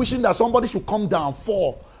always wishing that somebody should come down,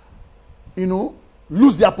 fall, you know,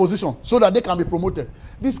 lose their position so that they can be promoted.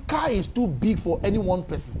 The sky is too big for any one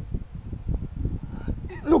person.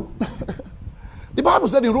 Look, the Bible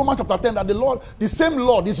said in Romans chapter 10 that the same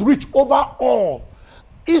Lord is rich over all.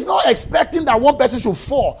 He's not expecting that one person should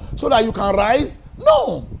fall so that you can rise.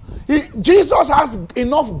 No. Jesus has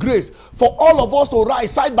enough grace for all of us to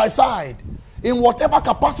rise side by side in whatever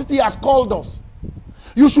capacity he has called us.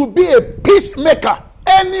 You should be a peacemaker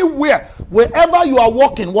anywhere, wherever you are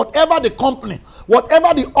working, whatever the company,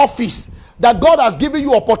 whatever the office that God has given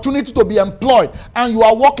you opportunity to be employed and you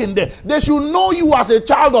are working there. They should know you as a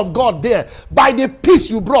child of God there by the peace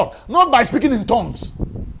you brought, not by speaking in tongues,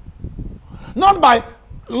 not by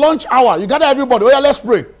lunch hour, you gather everybody. Oh yeah, let's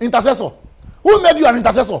pray. Intercessor. Who made you an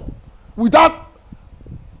intercessor without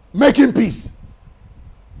making peace?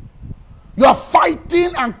 You are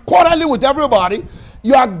fighting and quarreling with everybody.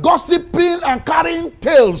 You are gossiping and carrying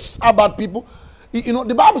tales about people. You know,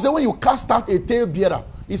 the Bible says when you cast out a tale bearer,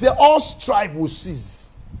 it says all strife will cease.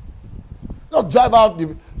 Just drive out,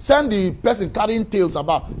 send the person carrying tales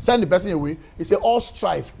about, send the person away. It says all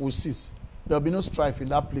strife will cease. There will be no strife in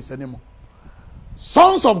that place anymore.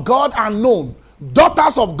 Sons of God are known.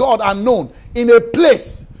 Daughters of God are known in a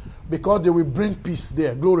place because they will bring peace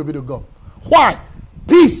there. Glory be to God. Why?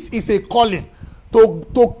 Peace is a calling to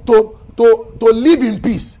live in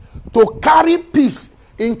peace, to carry peace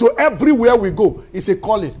into everywhere we go. It's a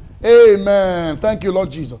calling. Amen. Thank you,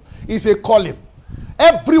 Lord Jesus. It's a calling.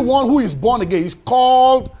 Everyone who is born again is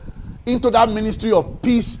called into that ministry of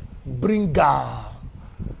peace bringer,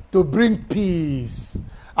 to bring peace.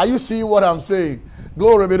 Are you seeing what I'm saying?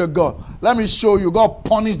 Glory be to God. Let me show you. God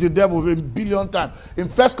punished the devil a billion times. In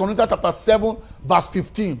 1 Corinthians chapter 7, verse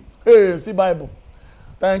 15. Hey, see Bible.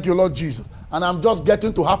 Thank you, Lord Jesus. And I'm just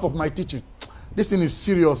getting to half of my teaching. This thing is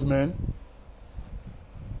serious, man.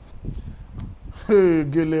 Hey,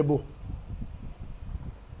 Gelebo.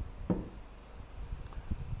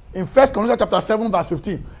 In 1 Corinthians chapter 7, verse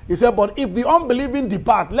 15, he said, but if the unbelieving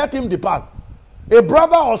depart, let him depart. A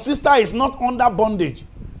brother or sister is not under bondage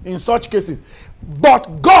in such cases.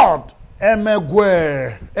 But God,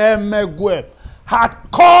 emegwe, had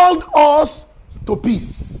called us to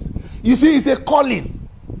peace. You see, it's a calling.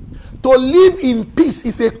 To live in peace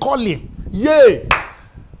is a calling. Yay.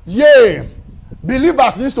 Yay.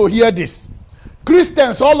 Believers need to hear this.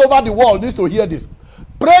 Christians all over the world need to hear this.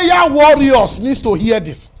 Prayer warriors need to hear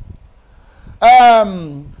this.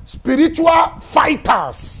 Spiritual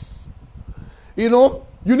fighters, you know,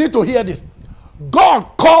 you need to hear this.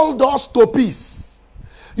 God called us to peace.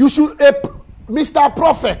 You should, Mr.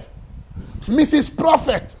 Prophet, Mrs.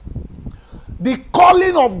 Prophet, the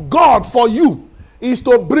calling of God for you is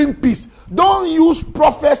to bring peace. Don't use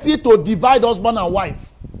prophecy to divide husband and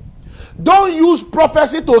wife. Don't use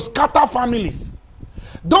prophecy to scatter families.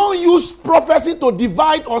 Don't use prophecy to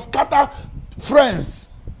divide or scatter friends.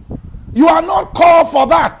 You are not called for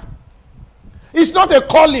that. It's not a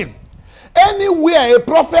calling. Anywhere a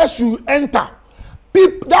prophet should enter,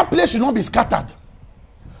 that place should not be scattered.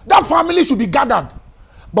 That family should be gathered.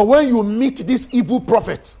 But when you meet this evil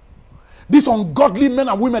prophet, these ungodly men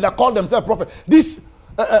and women that call themselves prophets, these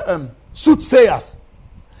soothsayers,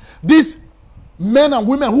 these men and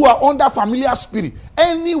women who are under familiar spirit,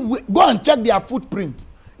 go and check their footprint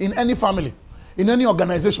in any family, in any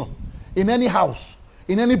organization, in any house,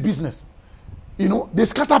 in any business. You know, they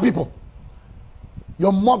scatter people.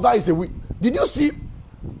 Your mother is a witch. Did you see?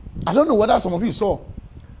 I don't know whether some of you saw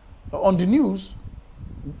on the news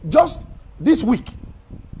just this week.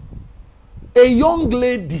 A young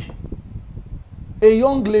lady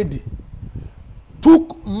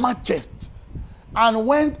took machete and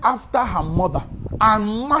went after her mother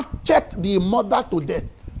and macheted the mother to death.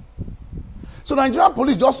 So Nigerian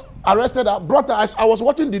police just arrested her, brought her. I was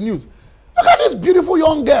watching the news. Look at this beautiful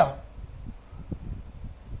young girl.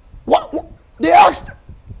 What they asked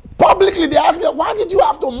publicly, they asked her, why did you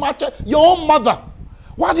have to machete your own mother?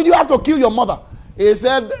 Why did you have to kill your mother? He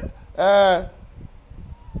said, the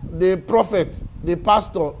prophet, the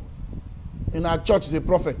pastor in our church is a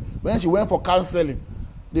prophet. When she went for counseling,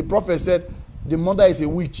 the prophet said the mother is a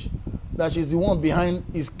witch, that she's the one behind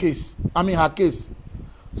her case.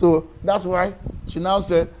 So that's why she now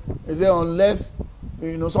said, unless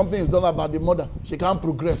something is done about the mother, she can't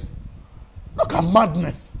progress. Look at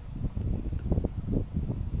madness.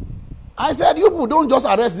 I said, you people don't just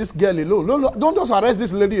arrest this girl alone. Don't just arrest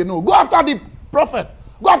this lady alone. Go after the prophet.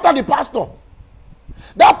 Go after the pastor.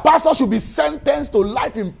 That pastor should be sentenced to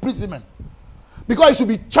life imprisonment because he should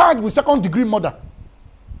be charged with second-degree murder.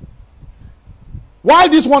 While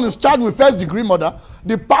this one is charged with first-degree murder,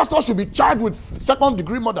 the pastor should be charged with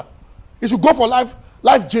second-degree murder. He should go for life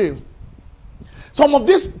jail. Some of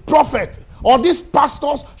these prophets or these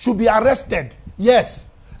pastors should be arrested. Yes.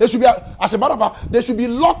 They should be, as a matter of fact, they should be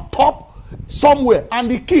locked up somewhere and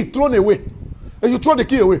the key thrown away. They should throw the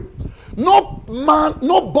key away.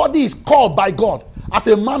 Nobody is called by God as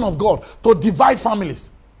a man of God to divide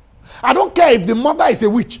families. I don't care if the mother is a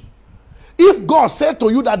witch. If God said to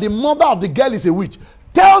you that the mother of the girl is a witch,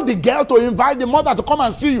 tell the girl to invite the mother to come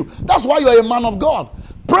and see you. That's why you're a man of God.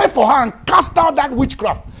 Pray for her and cast out that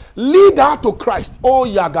witchcraft. Lead her to Christ. Oh,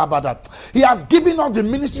 Yagabadat. He has given us the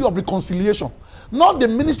ministry of reconciliation, not the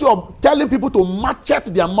ministry of telling people to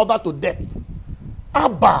machete their mother to death.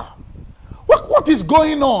 Abba, what is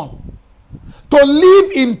going on? To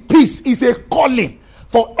live in peace is a calling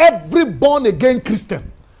for every born again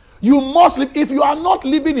Christian. You must live. If you are not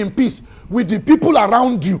living in peace with the people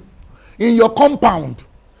around you, in your compound,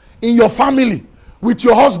 in your family, with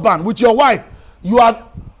your husband, with your wife,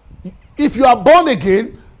 if you are born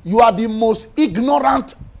again, you are the most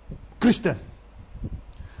ignorant Christian.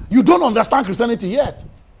 You don't understand Christianity yet.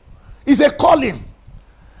 It's a calling.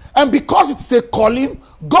 And because it's a calling,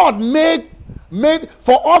 God made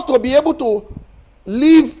for us to be able to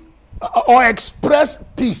live or express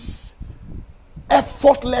peace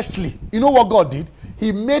effortlessly. You know what God did?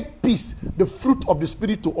 He made peace the fruit of the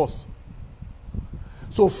Spirit to us.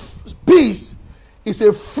 So peace is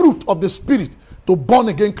a fruit of the Spirit to born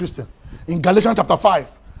again Christians. In Galatians chapter 5.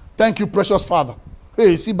 Thank you, precious Father.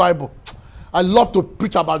 Hey, see Bible. I love to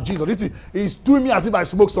preach about Jesus. He's doing me as if I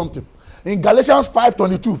smoke something. In Galatians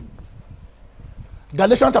 5:22.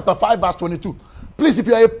 Galatians chapter 5 verse 22. Please, if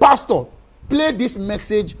you are a pastor, play this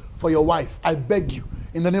message for your wife. I beg you,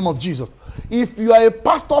 in the name of Jesus. If you are a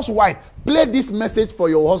pastor's wife, play this message for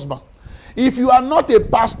your husband. If you are not a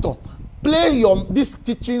pastor, play this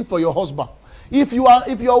teaching for your husband. If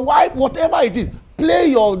your wife, whatever it is,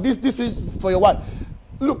 play this is for your wife.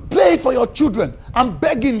 Look, play it for your children. I'm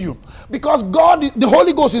begging you, because God, the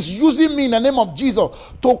Holy Ghost, is using me in the name of Jesus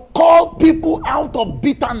to call people out of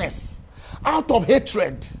bitterness, out of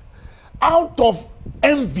hatred, out of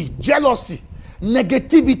envy, jealousy,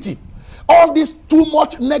 negativity, all this too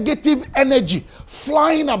much negative energy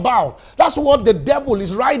flying about. That's what the devil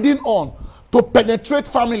is riding on, to penetrate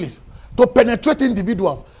families, to penetrate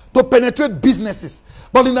individuals, to penetrate businesses.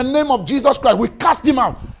 But in the name of Jesus Christ, we cast him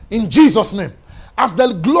out in Jesus' name. As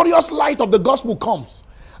the glorious light of the gospel comes,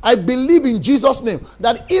 I believe in Jesus' name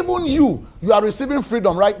that even you are receiving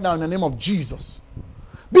freedom right now in the name of Jesus.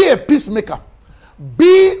 Be a peacemaker.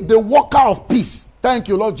 Be the worker of peace. Thank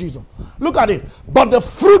you, Lord Jesus. Look at it. But the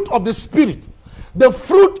fruit of the Spirit, the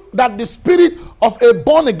fruit that the Spirit of a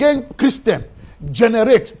born-again Christian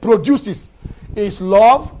produces, is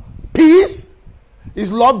love, peace,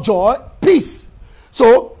 is love, joy, peace.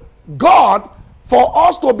 So, God, for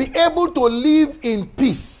us to be able to live in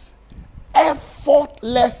peace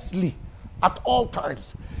effortlessly at all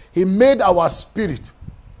times, he made our spirit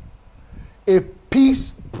a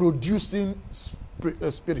peace-producing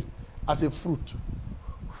spirit as a fruit.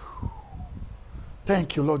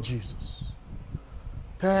 Thank you, Lord Jesus.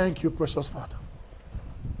 Thank you, precious Father.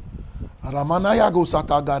 Ramanaya go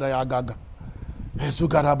satagara agaga.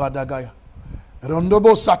 Ezugarabadagaya.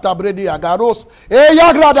 Rondobo satabredi agaros.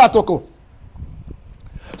 Eyagrada toko.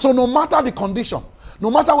 So no matter the condition, no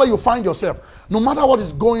matter where you find yourself, no matter what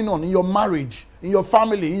is going on in your marriage, in your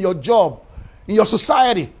family, in your job, in your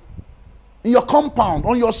society, in your compound,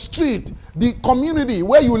 on your street, the community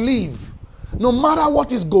where you live, no matter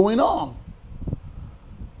what is going on,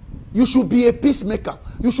 you should be a peacemaker.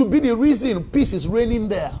 You should be the reason peace is reigning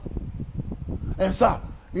there. And sir,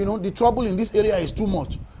 the trouble in this area is too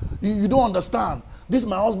much. You don't understand. This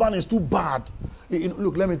my husband is too bad.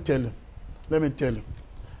 Look, let me tell you.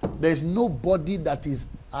 There is nobody that is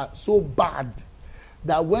so bad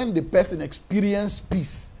that when the person experiences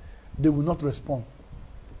peace, they will not respond.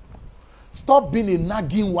 Stop being a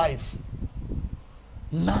nagging wife.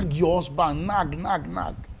 Nag your husband.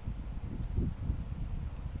 Nag.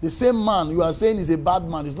 The same man you are saying is a bad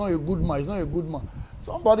man, is not a good man.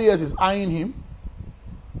 Somebody else is eyeing him,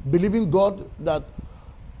 believing God that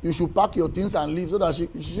you should pack your things and leave so that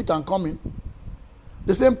she can come in.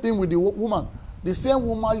 The same thing with the woman. The same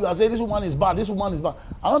woman you are saying, this woman is bad.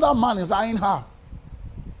 Another man is eyeing her.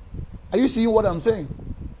 Are you seeing what I'm saying?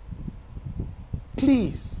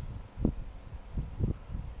 Please.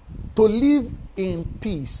 To live in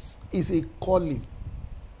peace is a calling.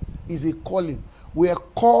 We are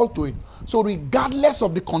called to it. So regardless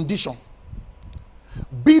of the condition,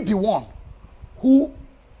 be the one who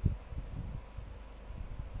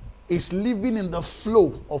is living in the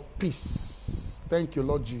flow of peace. Thank you,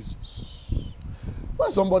 Lord Jesus.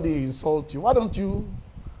 When somebody insults you, why don't you,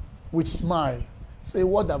 with smile, say,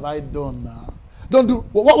 what have I done now? Don't do,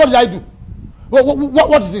 what did I do?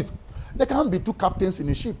 What is it? There can't be two captains in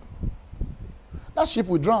a ship. That ship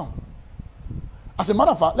will drown. As a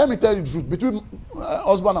matter of fact, let me tell you the truth, between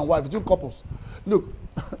husband and wife, between couples. Look,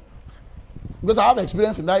 because I have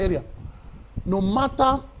experience in that area. No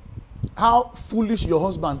matter how foolish your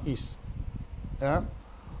husband is,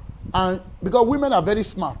 and because women are very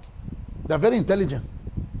smart, they're very intelligent,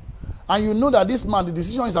 and you know that this man, the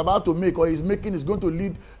decision he's about to make or he's making is going to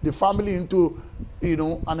lead the family into,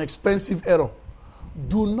 an expensive error.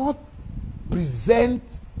 Do not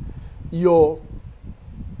present your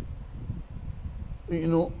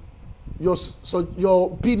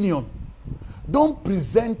your opinion. Don't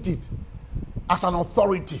present it as an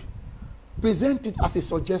authority. Present it as a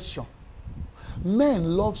suggestion.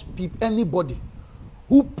 Men loves anybody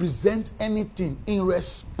who presents anything in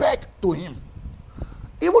respect to him.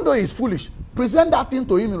 Even though he's foolish, present that thing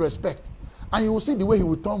to him in respect. And you will see the way he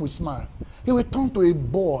will turn with smile. He will turn to a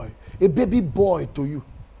boy, a baby boy to you.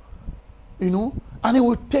 You know? And he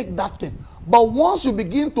will take that thing. But once you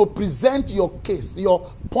begin to present your case,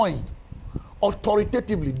 your point,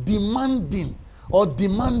 authoritatively, demandingly,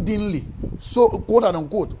 so quote and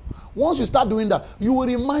unquote, once you start doing that, you will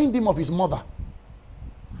remind him of his mother.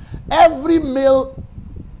 Every male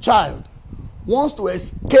child wants to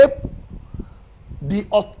escape the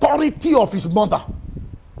authority of his mother.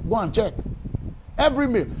 Go and check. Every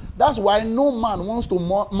male. That's why no man wants to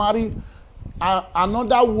marry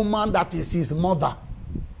another woman that is his mother.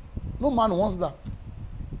 No man wants that.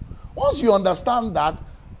 Once you understand that,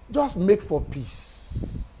 just make for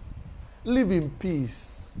peace. Live in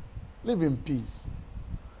peace. Live in peace.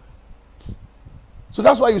 So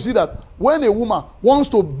that's why you see that when a woman wants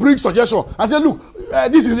to bring suggestion and say, look,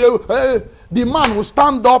 this is the man will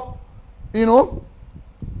stand up, you know,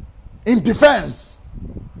 in defense.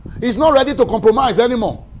 He's not ready to compromise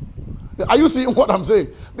anymore. Are you seeing what I'm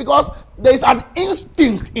saying? Because there is an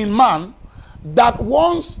instinct in man that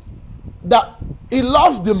wants, that he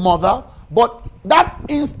loves the mother, but that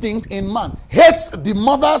instinct in man hates the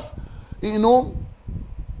mother's, you know,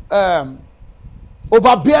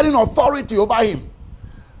 overbearing authority over him.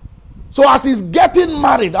 So as he's getting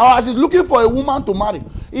married, or as he's looking for a woman to marry,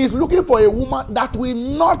 he's looking for a woman that will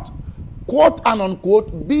not, quote and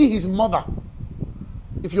unquote, be his mother.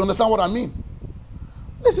 If you understand what I mean.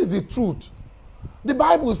 This is the truth. The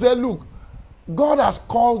Bible said, look, God has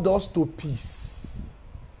called us to peace,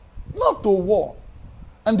 not to war.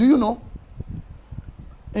 And do you know,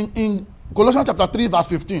 in Colossians chapter 3 verse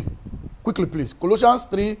 15, quickly please, Colossians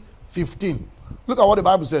 3:15, look at what the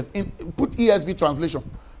Bible says. Put ESV translation.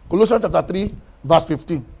 Colossians chapter 3 verse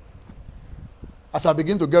 15. As I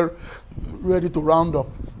begin to get ready to round up,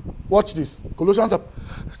 watch this. Colossians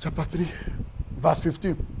chapter 3 verse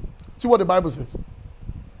 15. See what the Bible says.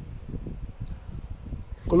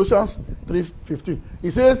 Colossians 3:15.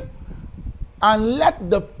 It says, and let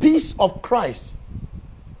the peace of Christ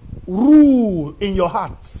rule in your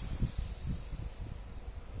hearts,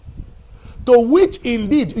 to which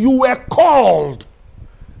indeed you were called.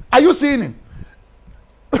 Are you seeing it?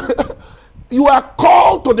 You are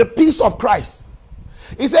called to the peace of Christ.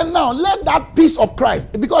 He said, now let that peace of Christ,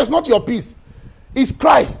 because it's not your peace, it's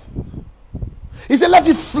Christ. He said, let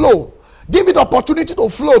it flow. Give it opportunity to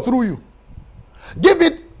flow through you. Give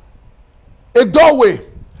it a doorway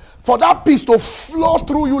for that peace to flow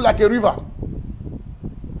through you like a river.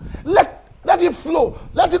 Let it flow.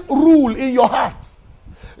 Let it rule in your heart.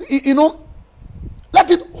 You know,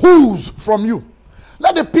 let it ooze from you.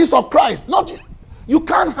 Let the peace of Christ, you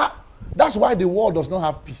can't have. That's why the world does not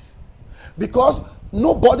have peace. Because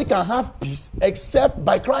nobody can have peace except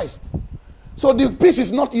by Christ. So the peace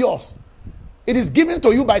is not yours. It is given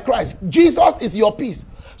to you by Christ. Jesus is your peace.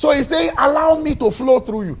 So he's saying, allow me to flow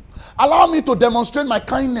through you. Allow me to demonstrate my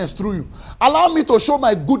kindness through you. Allow me to show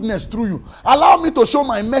my goodness through you. Allow me to show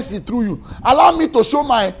my mercy through you. Allow me to show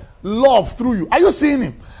my love through you. Are you seeing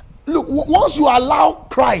him? Look, once you allow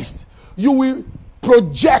Christ, you will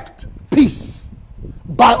project peace.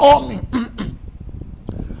 By all means.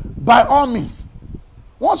 By all means.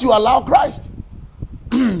 Once you allow Christ,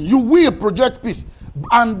 you will project peace.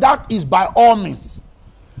 And that is by all means.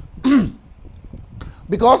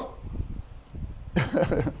 Because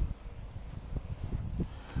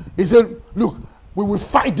he said, look, we will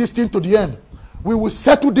fight this thing to the end. We will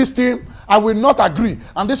settle this thing. I will not agree.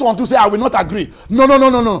 And this one to say, I will not agree.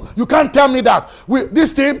 No. You can't tell me that.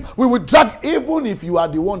 This thing, we will drag, even if you are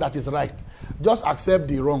the one that is right. Just accept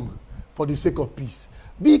the wrong for the sake of peace.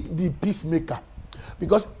 Be the peacemaker.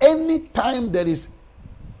 Because anytime there is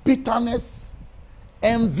bitterness,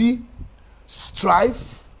 envy,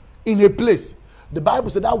 strife in a place, the Bible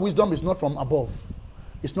said that wisdom is not from above.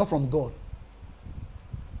 It's not from God.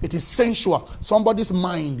 It is sensual. Somebody's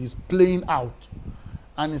mind is playing out.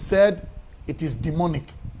 And he said it is demonic.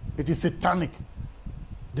 It is satanic.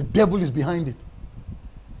 The devil is behind it.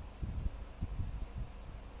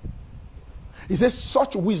 He says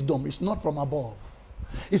such wisdom is not from above.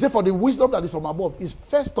 He said for the wisdom that is from above is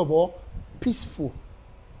first of all peaceful.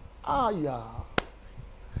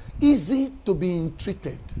 Easy to be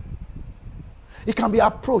entreated. It can be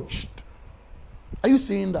approached. Are you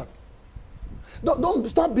seeing that? Don't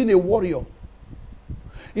stop being a warrior.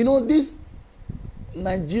 You know, this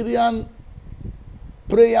Nigerian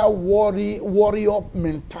prayer warrior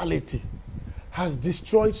mentality has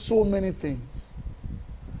destroyed so many things.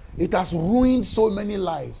 It has ruined so many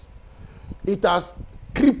lives. It has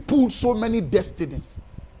crippled so many destinies.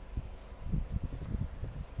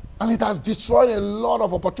 And it has destroyed a lot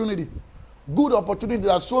of opportunity. Good opportunity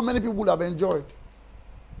that so many people have enjoyed.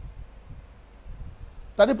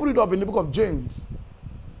 That they put it up in the book of James.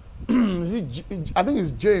 I think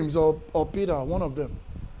it's James or Peter, one of them.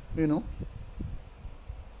 You know.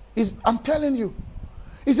 I'm telling you.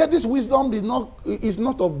 He said this wisdom is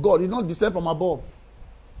not of God. It's not descent from above.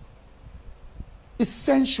 It's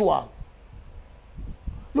sensual.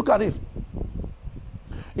 Look at it.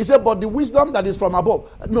 He said, but the wisdom that is from above.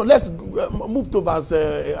 No, let's move to verse,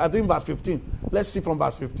 I think verse 15. Let's see from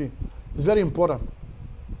verse 15. It's very important.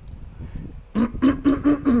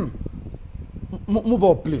 Move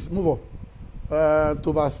up, please. Move up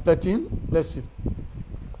to verse 13. Let's see.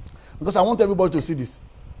 Because I want everybody to see this.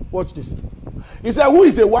 Watch this. He said, who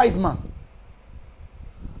is a wise man?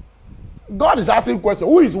 God is asking a question.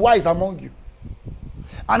 Who is wise among you?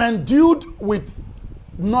 And endued with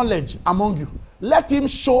knowledge among you. Let him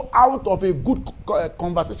show out of a good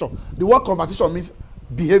conversation. The word conversation means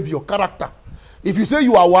behavior, character. If you say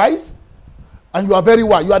you are wise, and you are very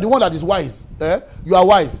wise, you are the one that is wise. You are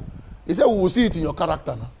wise. He said, we will see it in your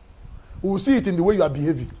character now. We will see it in the way you are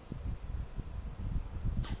behaving.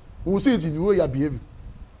 We will see it in the way you are behaving.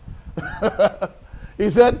 He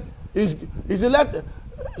said,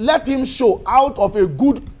 let him show out of a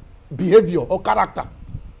good behavior or character,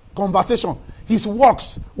 conversation, his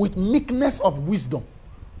works with meekness of wisdom.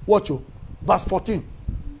 Watch you. Verse 14.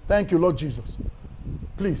 Thank you, Lord Jesus.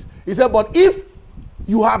 Please. He said, but if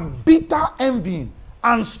you have bitter envying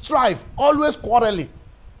and strife, always quarreling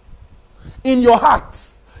in your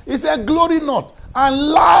hearts, he said, glory not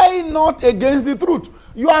and lie not against the truth.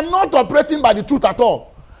 You are not operating by the truth at all.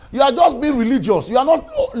 You are just being religious. You are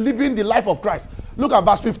not living the life of Christ. Look at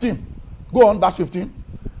verse 15. Go on, verse 15.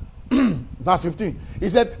 Verse 15. He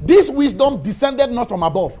said, this wisdom descended not from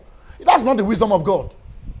above. That's not the wisdom of God.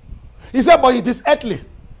 He said, but it is earthly,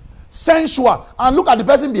 sensual. And look at the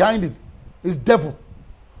person behind it. It's devil.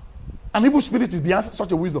 An evil spirit is behind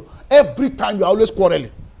such a wisdom. Every time you are always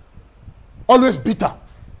quarreling. Always bitter.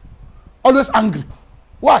 Always angry.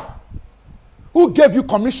 Why? Who gave you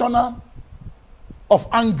commissioner of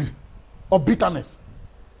anger, of bitterness?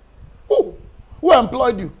 Who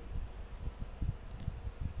employed you?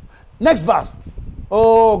 Next verse.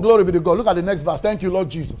 Oh, glory be to God. Look at the next verse. Thank you, Lord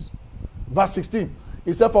Jesus. Verse 16.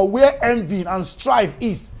 He said, for where envy and strife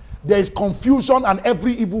is, there is confusion and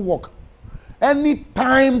every evil work.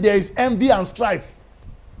 Anytime there is envy and strife,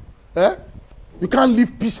 you can't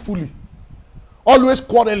live peacefully. Always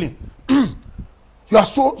quarreling. You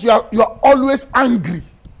are always angry.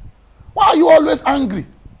 Why are you always angry?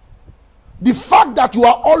 The fact that you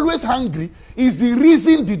are always angry is the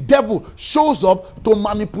reason the devil shows up to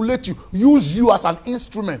manipulate you, use you as an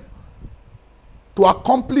instrument to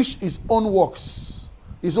accomplish his own works,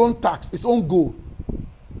 his own task, his own goal.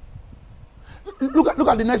 Look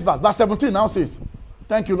at the next verse. Verse 17 now says,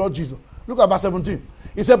 thank you, Lord Jesus. Look at verse 17.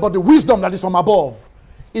 He said, but the wisdom that is from above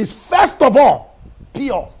is first of all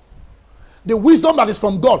pure. The wisdom that is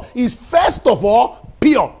from God is first of all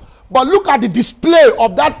pure. But look at the display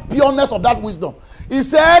of that pureness of that wisdom. He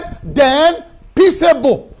said, then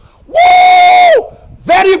peaceable. Woo!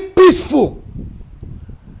 Very peaceful.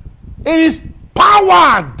 It is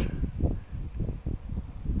powered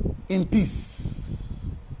in peace.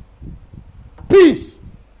 Peace.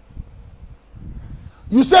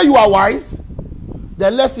 You say you are wise,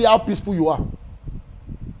 then let's see how peaceful you are.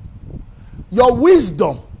 Your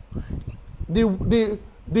wisdom, the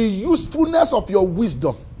usefulness of your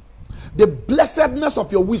wisdom, the blessedness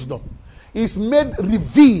of your wisdom is made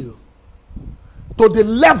revealed to the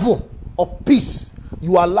level of peace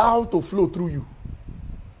you allow to flow through you.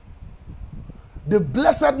 The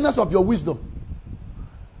blessedness of your wisdom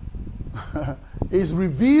is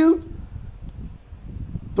revealed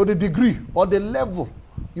to the degree or the level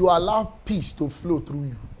you allow peace to flow through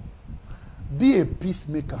you. Be a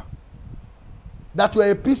peacemaker. That you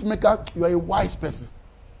are a peacemaker, you are a wise person.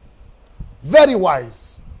 Very wise.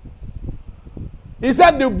 He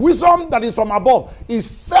said the wisdom that is from above is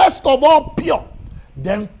first of all pure,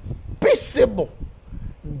 then peaceable,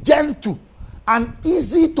 gentle, and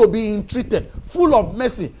easy to be entreated, full of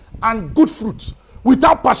mercy and good fruits,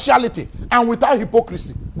 without partiality and without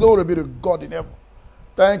hypocrisy. Glory be to God in heaven.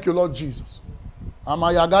 Thank you, Lord Jesus. So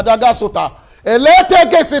many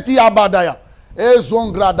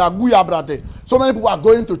people are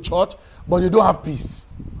going to church, but they don't have peace.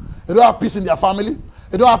 They don't have peace in their family.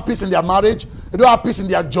 They don't have peace in their marriage. They don't have peace in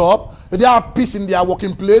their job. They don't have peace in their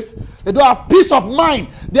working place. They don't have peace of mind.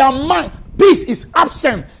 Their mind, peace is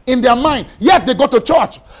absent in their mind. Yet they go to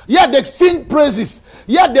church. Yet they sing praises.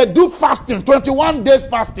 Yet they do fasting, 21 days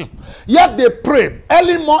fasting. Yet they pray.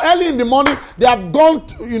 Early in the morning, they have gone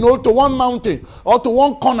to one mountain or to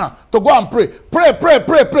one corner to go and pray.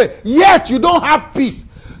 Pray. Yet you don't have peace.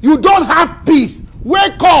 You don't have peace.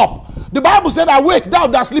 Wake up. The Bible said, awake, thou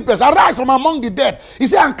that sleepest, arise from among the dead. He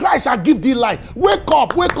said, and Christ shall give thee light. Wake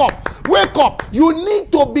up. You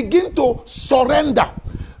need to begin to surrender,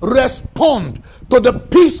 respond to the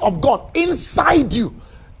peace of God inside you.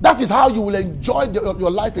 That is how you will enjoy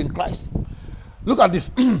your life in Christ. Look at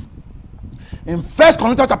this. In 1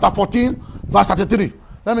 Corinthians chapter 14, verse 33.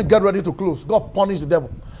 Let me get ready to close. God punish the devil.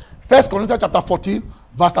 1 Corinthians chapter 14,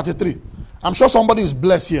 verse 33. I'm sure somebody is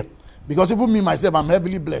blessed here. Because even me, myself, I'm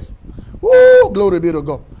heavily blessed. Woo, glory be to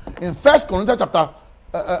God. In 1 Corinthians chapter,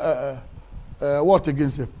 what again,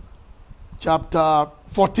 say? Chapter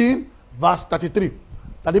 14, verse 33.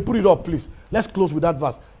 Can they put it up, please? Let's close with that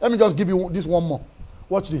verse. Let me just give you this one more.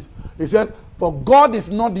 Watch this. He said, for God is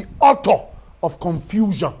not the author of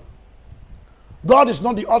confusion. God is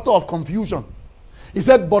not the author of confusion. He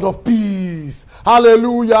said, but of peace.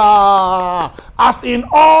 Hallelujah. As in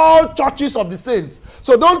all churches of the saints.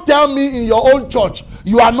 So don't tell me in your own church,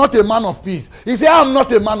 you are not a man of peace. He said, I'm not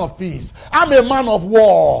a man of peace. I'm a man of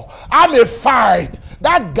war. I'm a fight.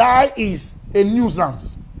 That guy is a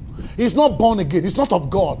nuisance. He's not born again. He's not of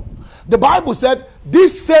God. The Bible said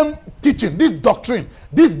this same teaching, this doctrine,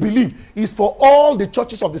 this belief is for all the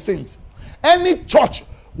churches of the saints. Any church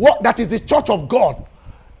that is the church of God,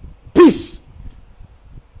 peace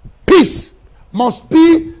must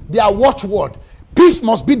be their watchword. Peace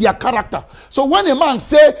must be their character. So when a man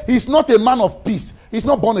say he's not a man of peace, he's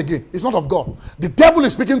not born again. He's not of God. The devil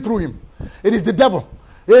is speaking through him. It is the devil.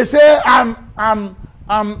 He say, I'm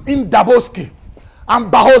in Daboski. I'm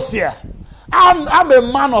Bahosia. I'm a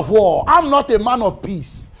man of war. I'm not a man of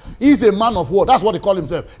peace. He's a man of war. That's what he call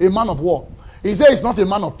himself, a man of war. He says he's not a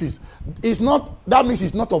man of peace. That means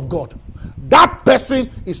he's not of God. That person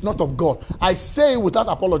is not of God. I say it without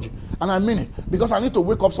apology, and I mean it, because I need to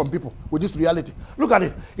wake up some people with this reality. Look at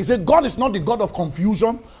it. He said God is not the God of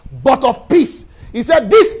confusion, but of peace. He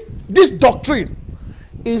said this doctrine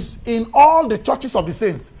is in all the churches of the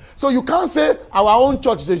saints. So you can't say our own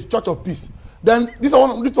church is a church of peace. Then this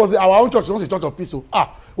was our own church is not a church of peace. So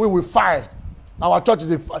we will fight. Our church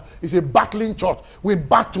is a battling church. We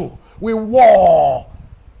battle. We war.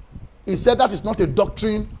 He said that is not a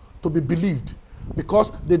doctrine to be believed,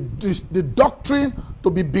 because the doctrine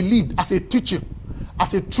to be believed as a teaching,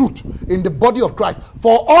 as a truth in the body of Christ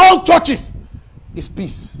for all churches is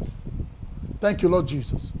peace. Thank you, Lord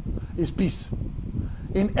Jesus. Is peace.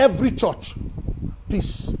 In every church,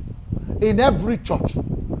 peace. In every church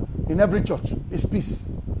is peace.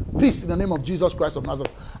 Peace in the name of Jesus Christ of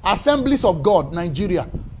Nazareth. Assemblies of God, Nigeria,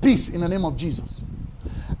 peace in the name of Jesus.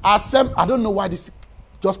 I don't know why this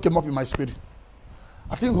just came up in my spirit.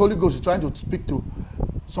 I think Holy Ghost is trying to speak to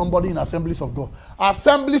somebody in Assemblies of God.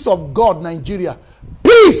 Assemblies of God, Nigeria,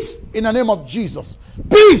 peace in the name of Jesus.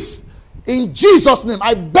 Peace in Jesus' name.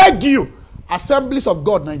 I beg you, Assemblies of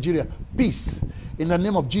God, Nigeria, peace in the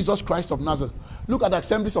name of Jesus Christ of Nazareth. Look at the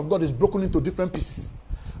Assemblies of God is broken into different pieces,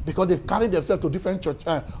 because they've carried themselves to different church,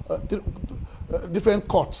 different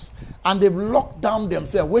courts, and they've locked down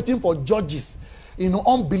themselves, waiting for judges,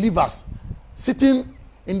 unbelievers, sitting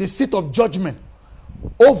in the seat of judgment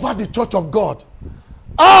over the church of God.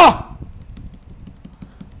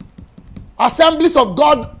 Assemblies of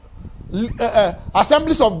God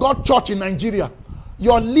Church in Nigeria,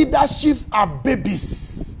 your leaderships are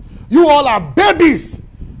babies. You all are babies.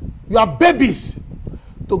 You are babies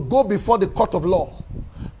to go before the court of law,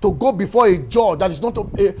 to go before a judge that is not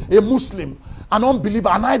a Muslim, an unbeliever,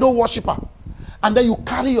 an idol worshiper, and then you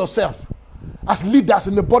carry yourself as leaders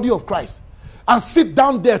in the body of Christ and sit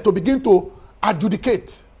down there to begin to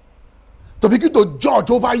adjudicate, to begin to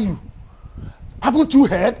judge over you. Haven't you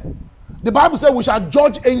heard? The Bible says we shall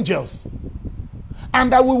judge angels,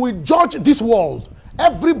 and that we will judge this world.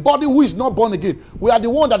 Everybody who is not born again, we are the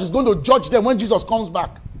one that is going to judge them when Jesus comes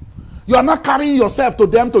back. You are not carrying yourself to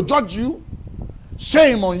them to judge you.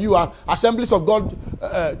 Shame on you, Assemblies of God,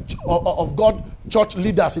 church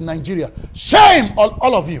leaders in Nigeria. Shame on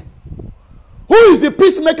all of you. Who is the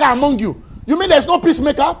peacemaker among you? You mean there's no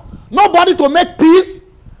peacemaker? Nobody to make peace?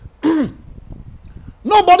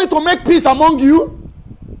 Nobody to make peace among you?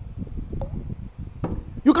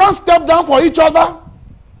 You can't step down for each other?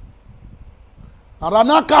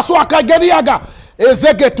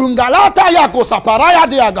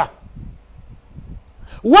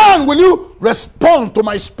 When will you respond to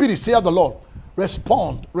my spirit, saith the Lord?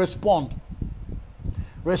 Respond, respond,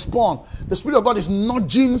 respond. The Spirit of God is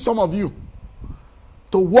nudging some of you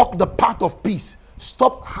to walk the path of peace.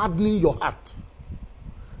 Stop hardening your heart.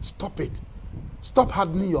 Stop it. Stop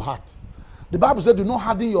hardening your heart. The Bible said, do not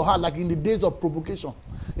harden your heart like in the days of provocation.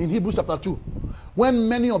 In Hebrews chapter 2. When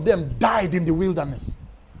many of them died in the wilderness.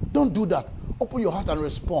 Don't do that. Open your heart and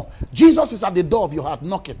respond. Jesus is at the door of your heart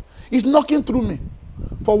knocking. He's knocking through me.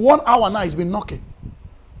 For 1 hour now, he's been knocking.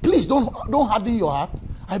 Please don't harden your heart.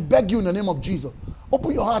 I beg you in the name of Jesus.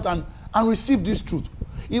 Open your heart and receive this truth.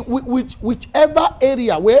 Whichever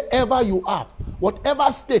area, wherever you are,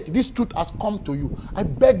 whatever state this truth has come to you, I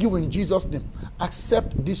beg you in Jesus' name,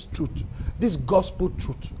 accept this truth, this gospel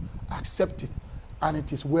truth. Accept it, and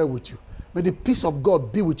it is well with you. May the peace of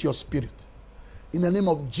God be with your spirit. In the name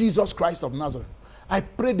of Jesus Christ of Nazareth, I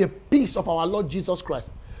pray the peace of our Lord Jesus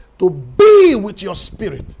Christ to be with your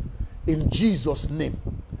spirit. In Jesus' name.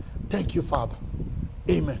 Thank you, Father.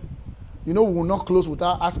 Amen. You know, we will not close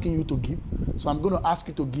without asking you to give. So I'm going to ask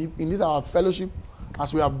you to give. In this our fellowship,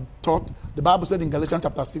 as we have taught, the Bible said in Galatians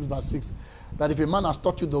chapter 6, verse 6, that if a man has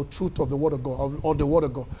taught you the truth of the word of God, or the word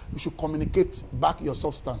of God, you should communicate back your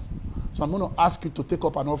substance. So I'm going to ask you to take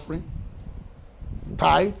up an offering,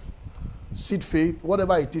 tithe, seed faith,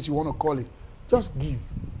 whatever it is you want to call it. Just give.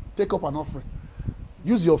 Take up an offering.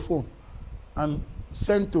 Use your phone and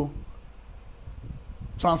send to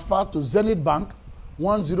transfer to Zenith Bank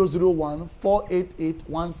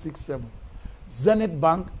 1001-488-167. Zenith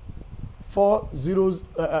Bank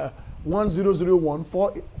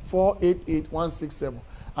 1001-488-167.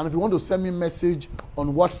 And if you want to send me a message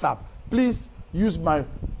on WhatsApp, please use my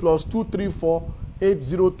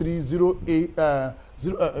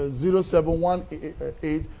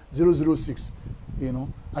 +234-803-07188-006. You know,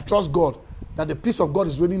 I trust God that the peace of God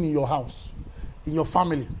is reigning in your house, in your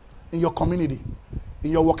family, in your community,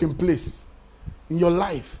 in your working place, in your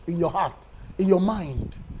life, in your heart, in your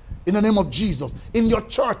mind, in the name of Jesus, in your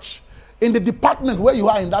church, in the department where you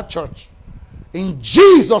are in that church. In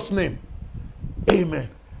Jesus' name, amen.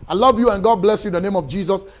 I love you and God bless you in the name of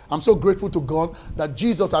Jesus. I'm so grateful to God that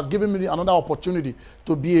Jesus has given me another opportunity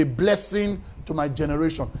to be a blessing to my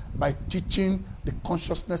generation by teaching the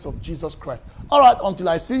consciousness of Jesus Christ. All right, until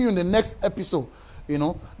I see you in the next episode, you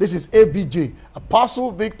know, this is AVJ,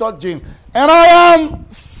 Apostle Victor James, and I am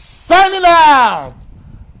signing out.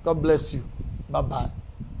 God bless you. Bye-bye.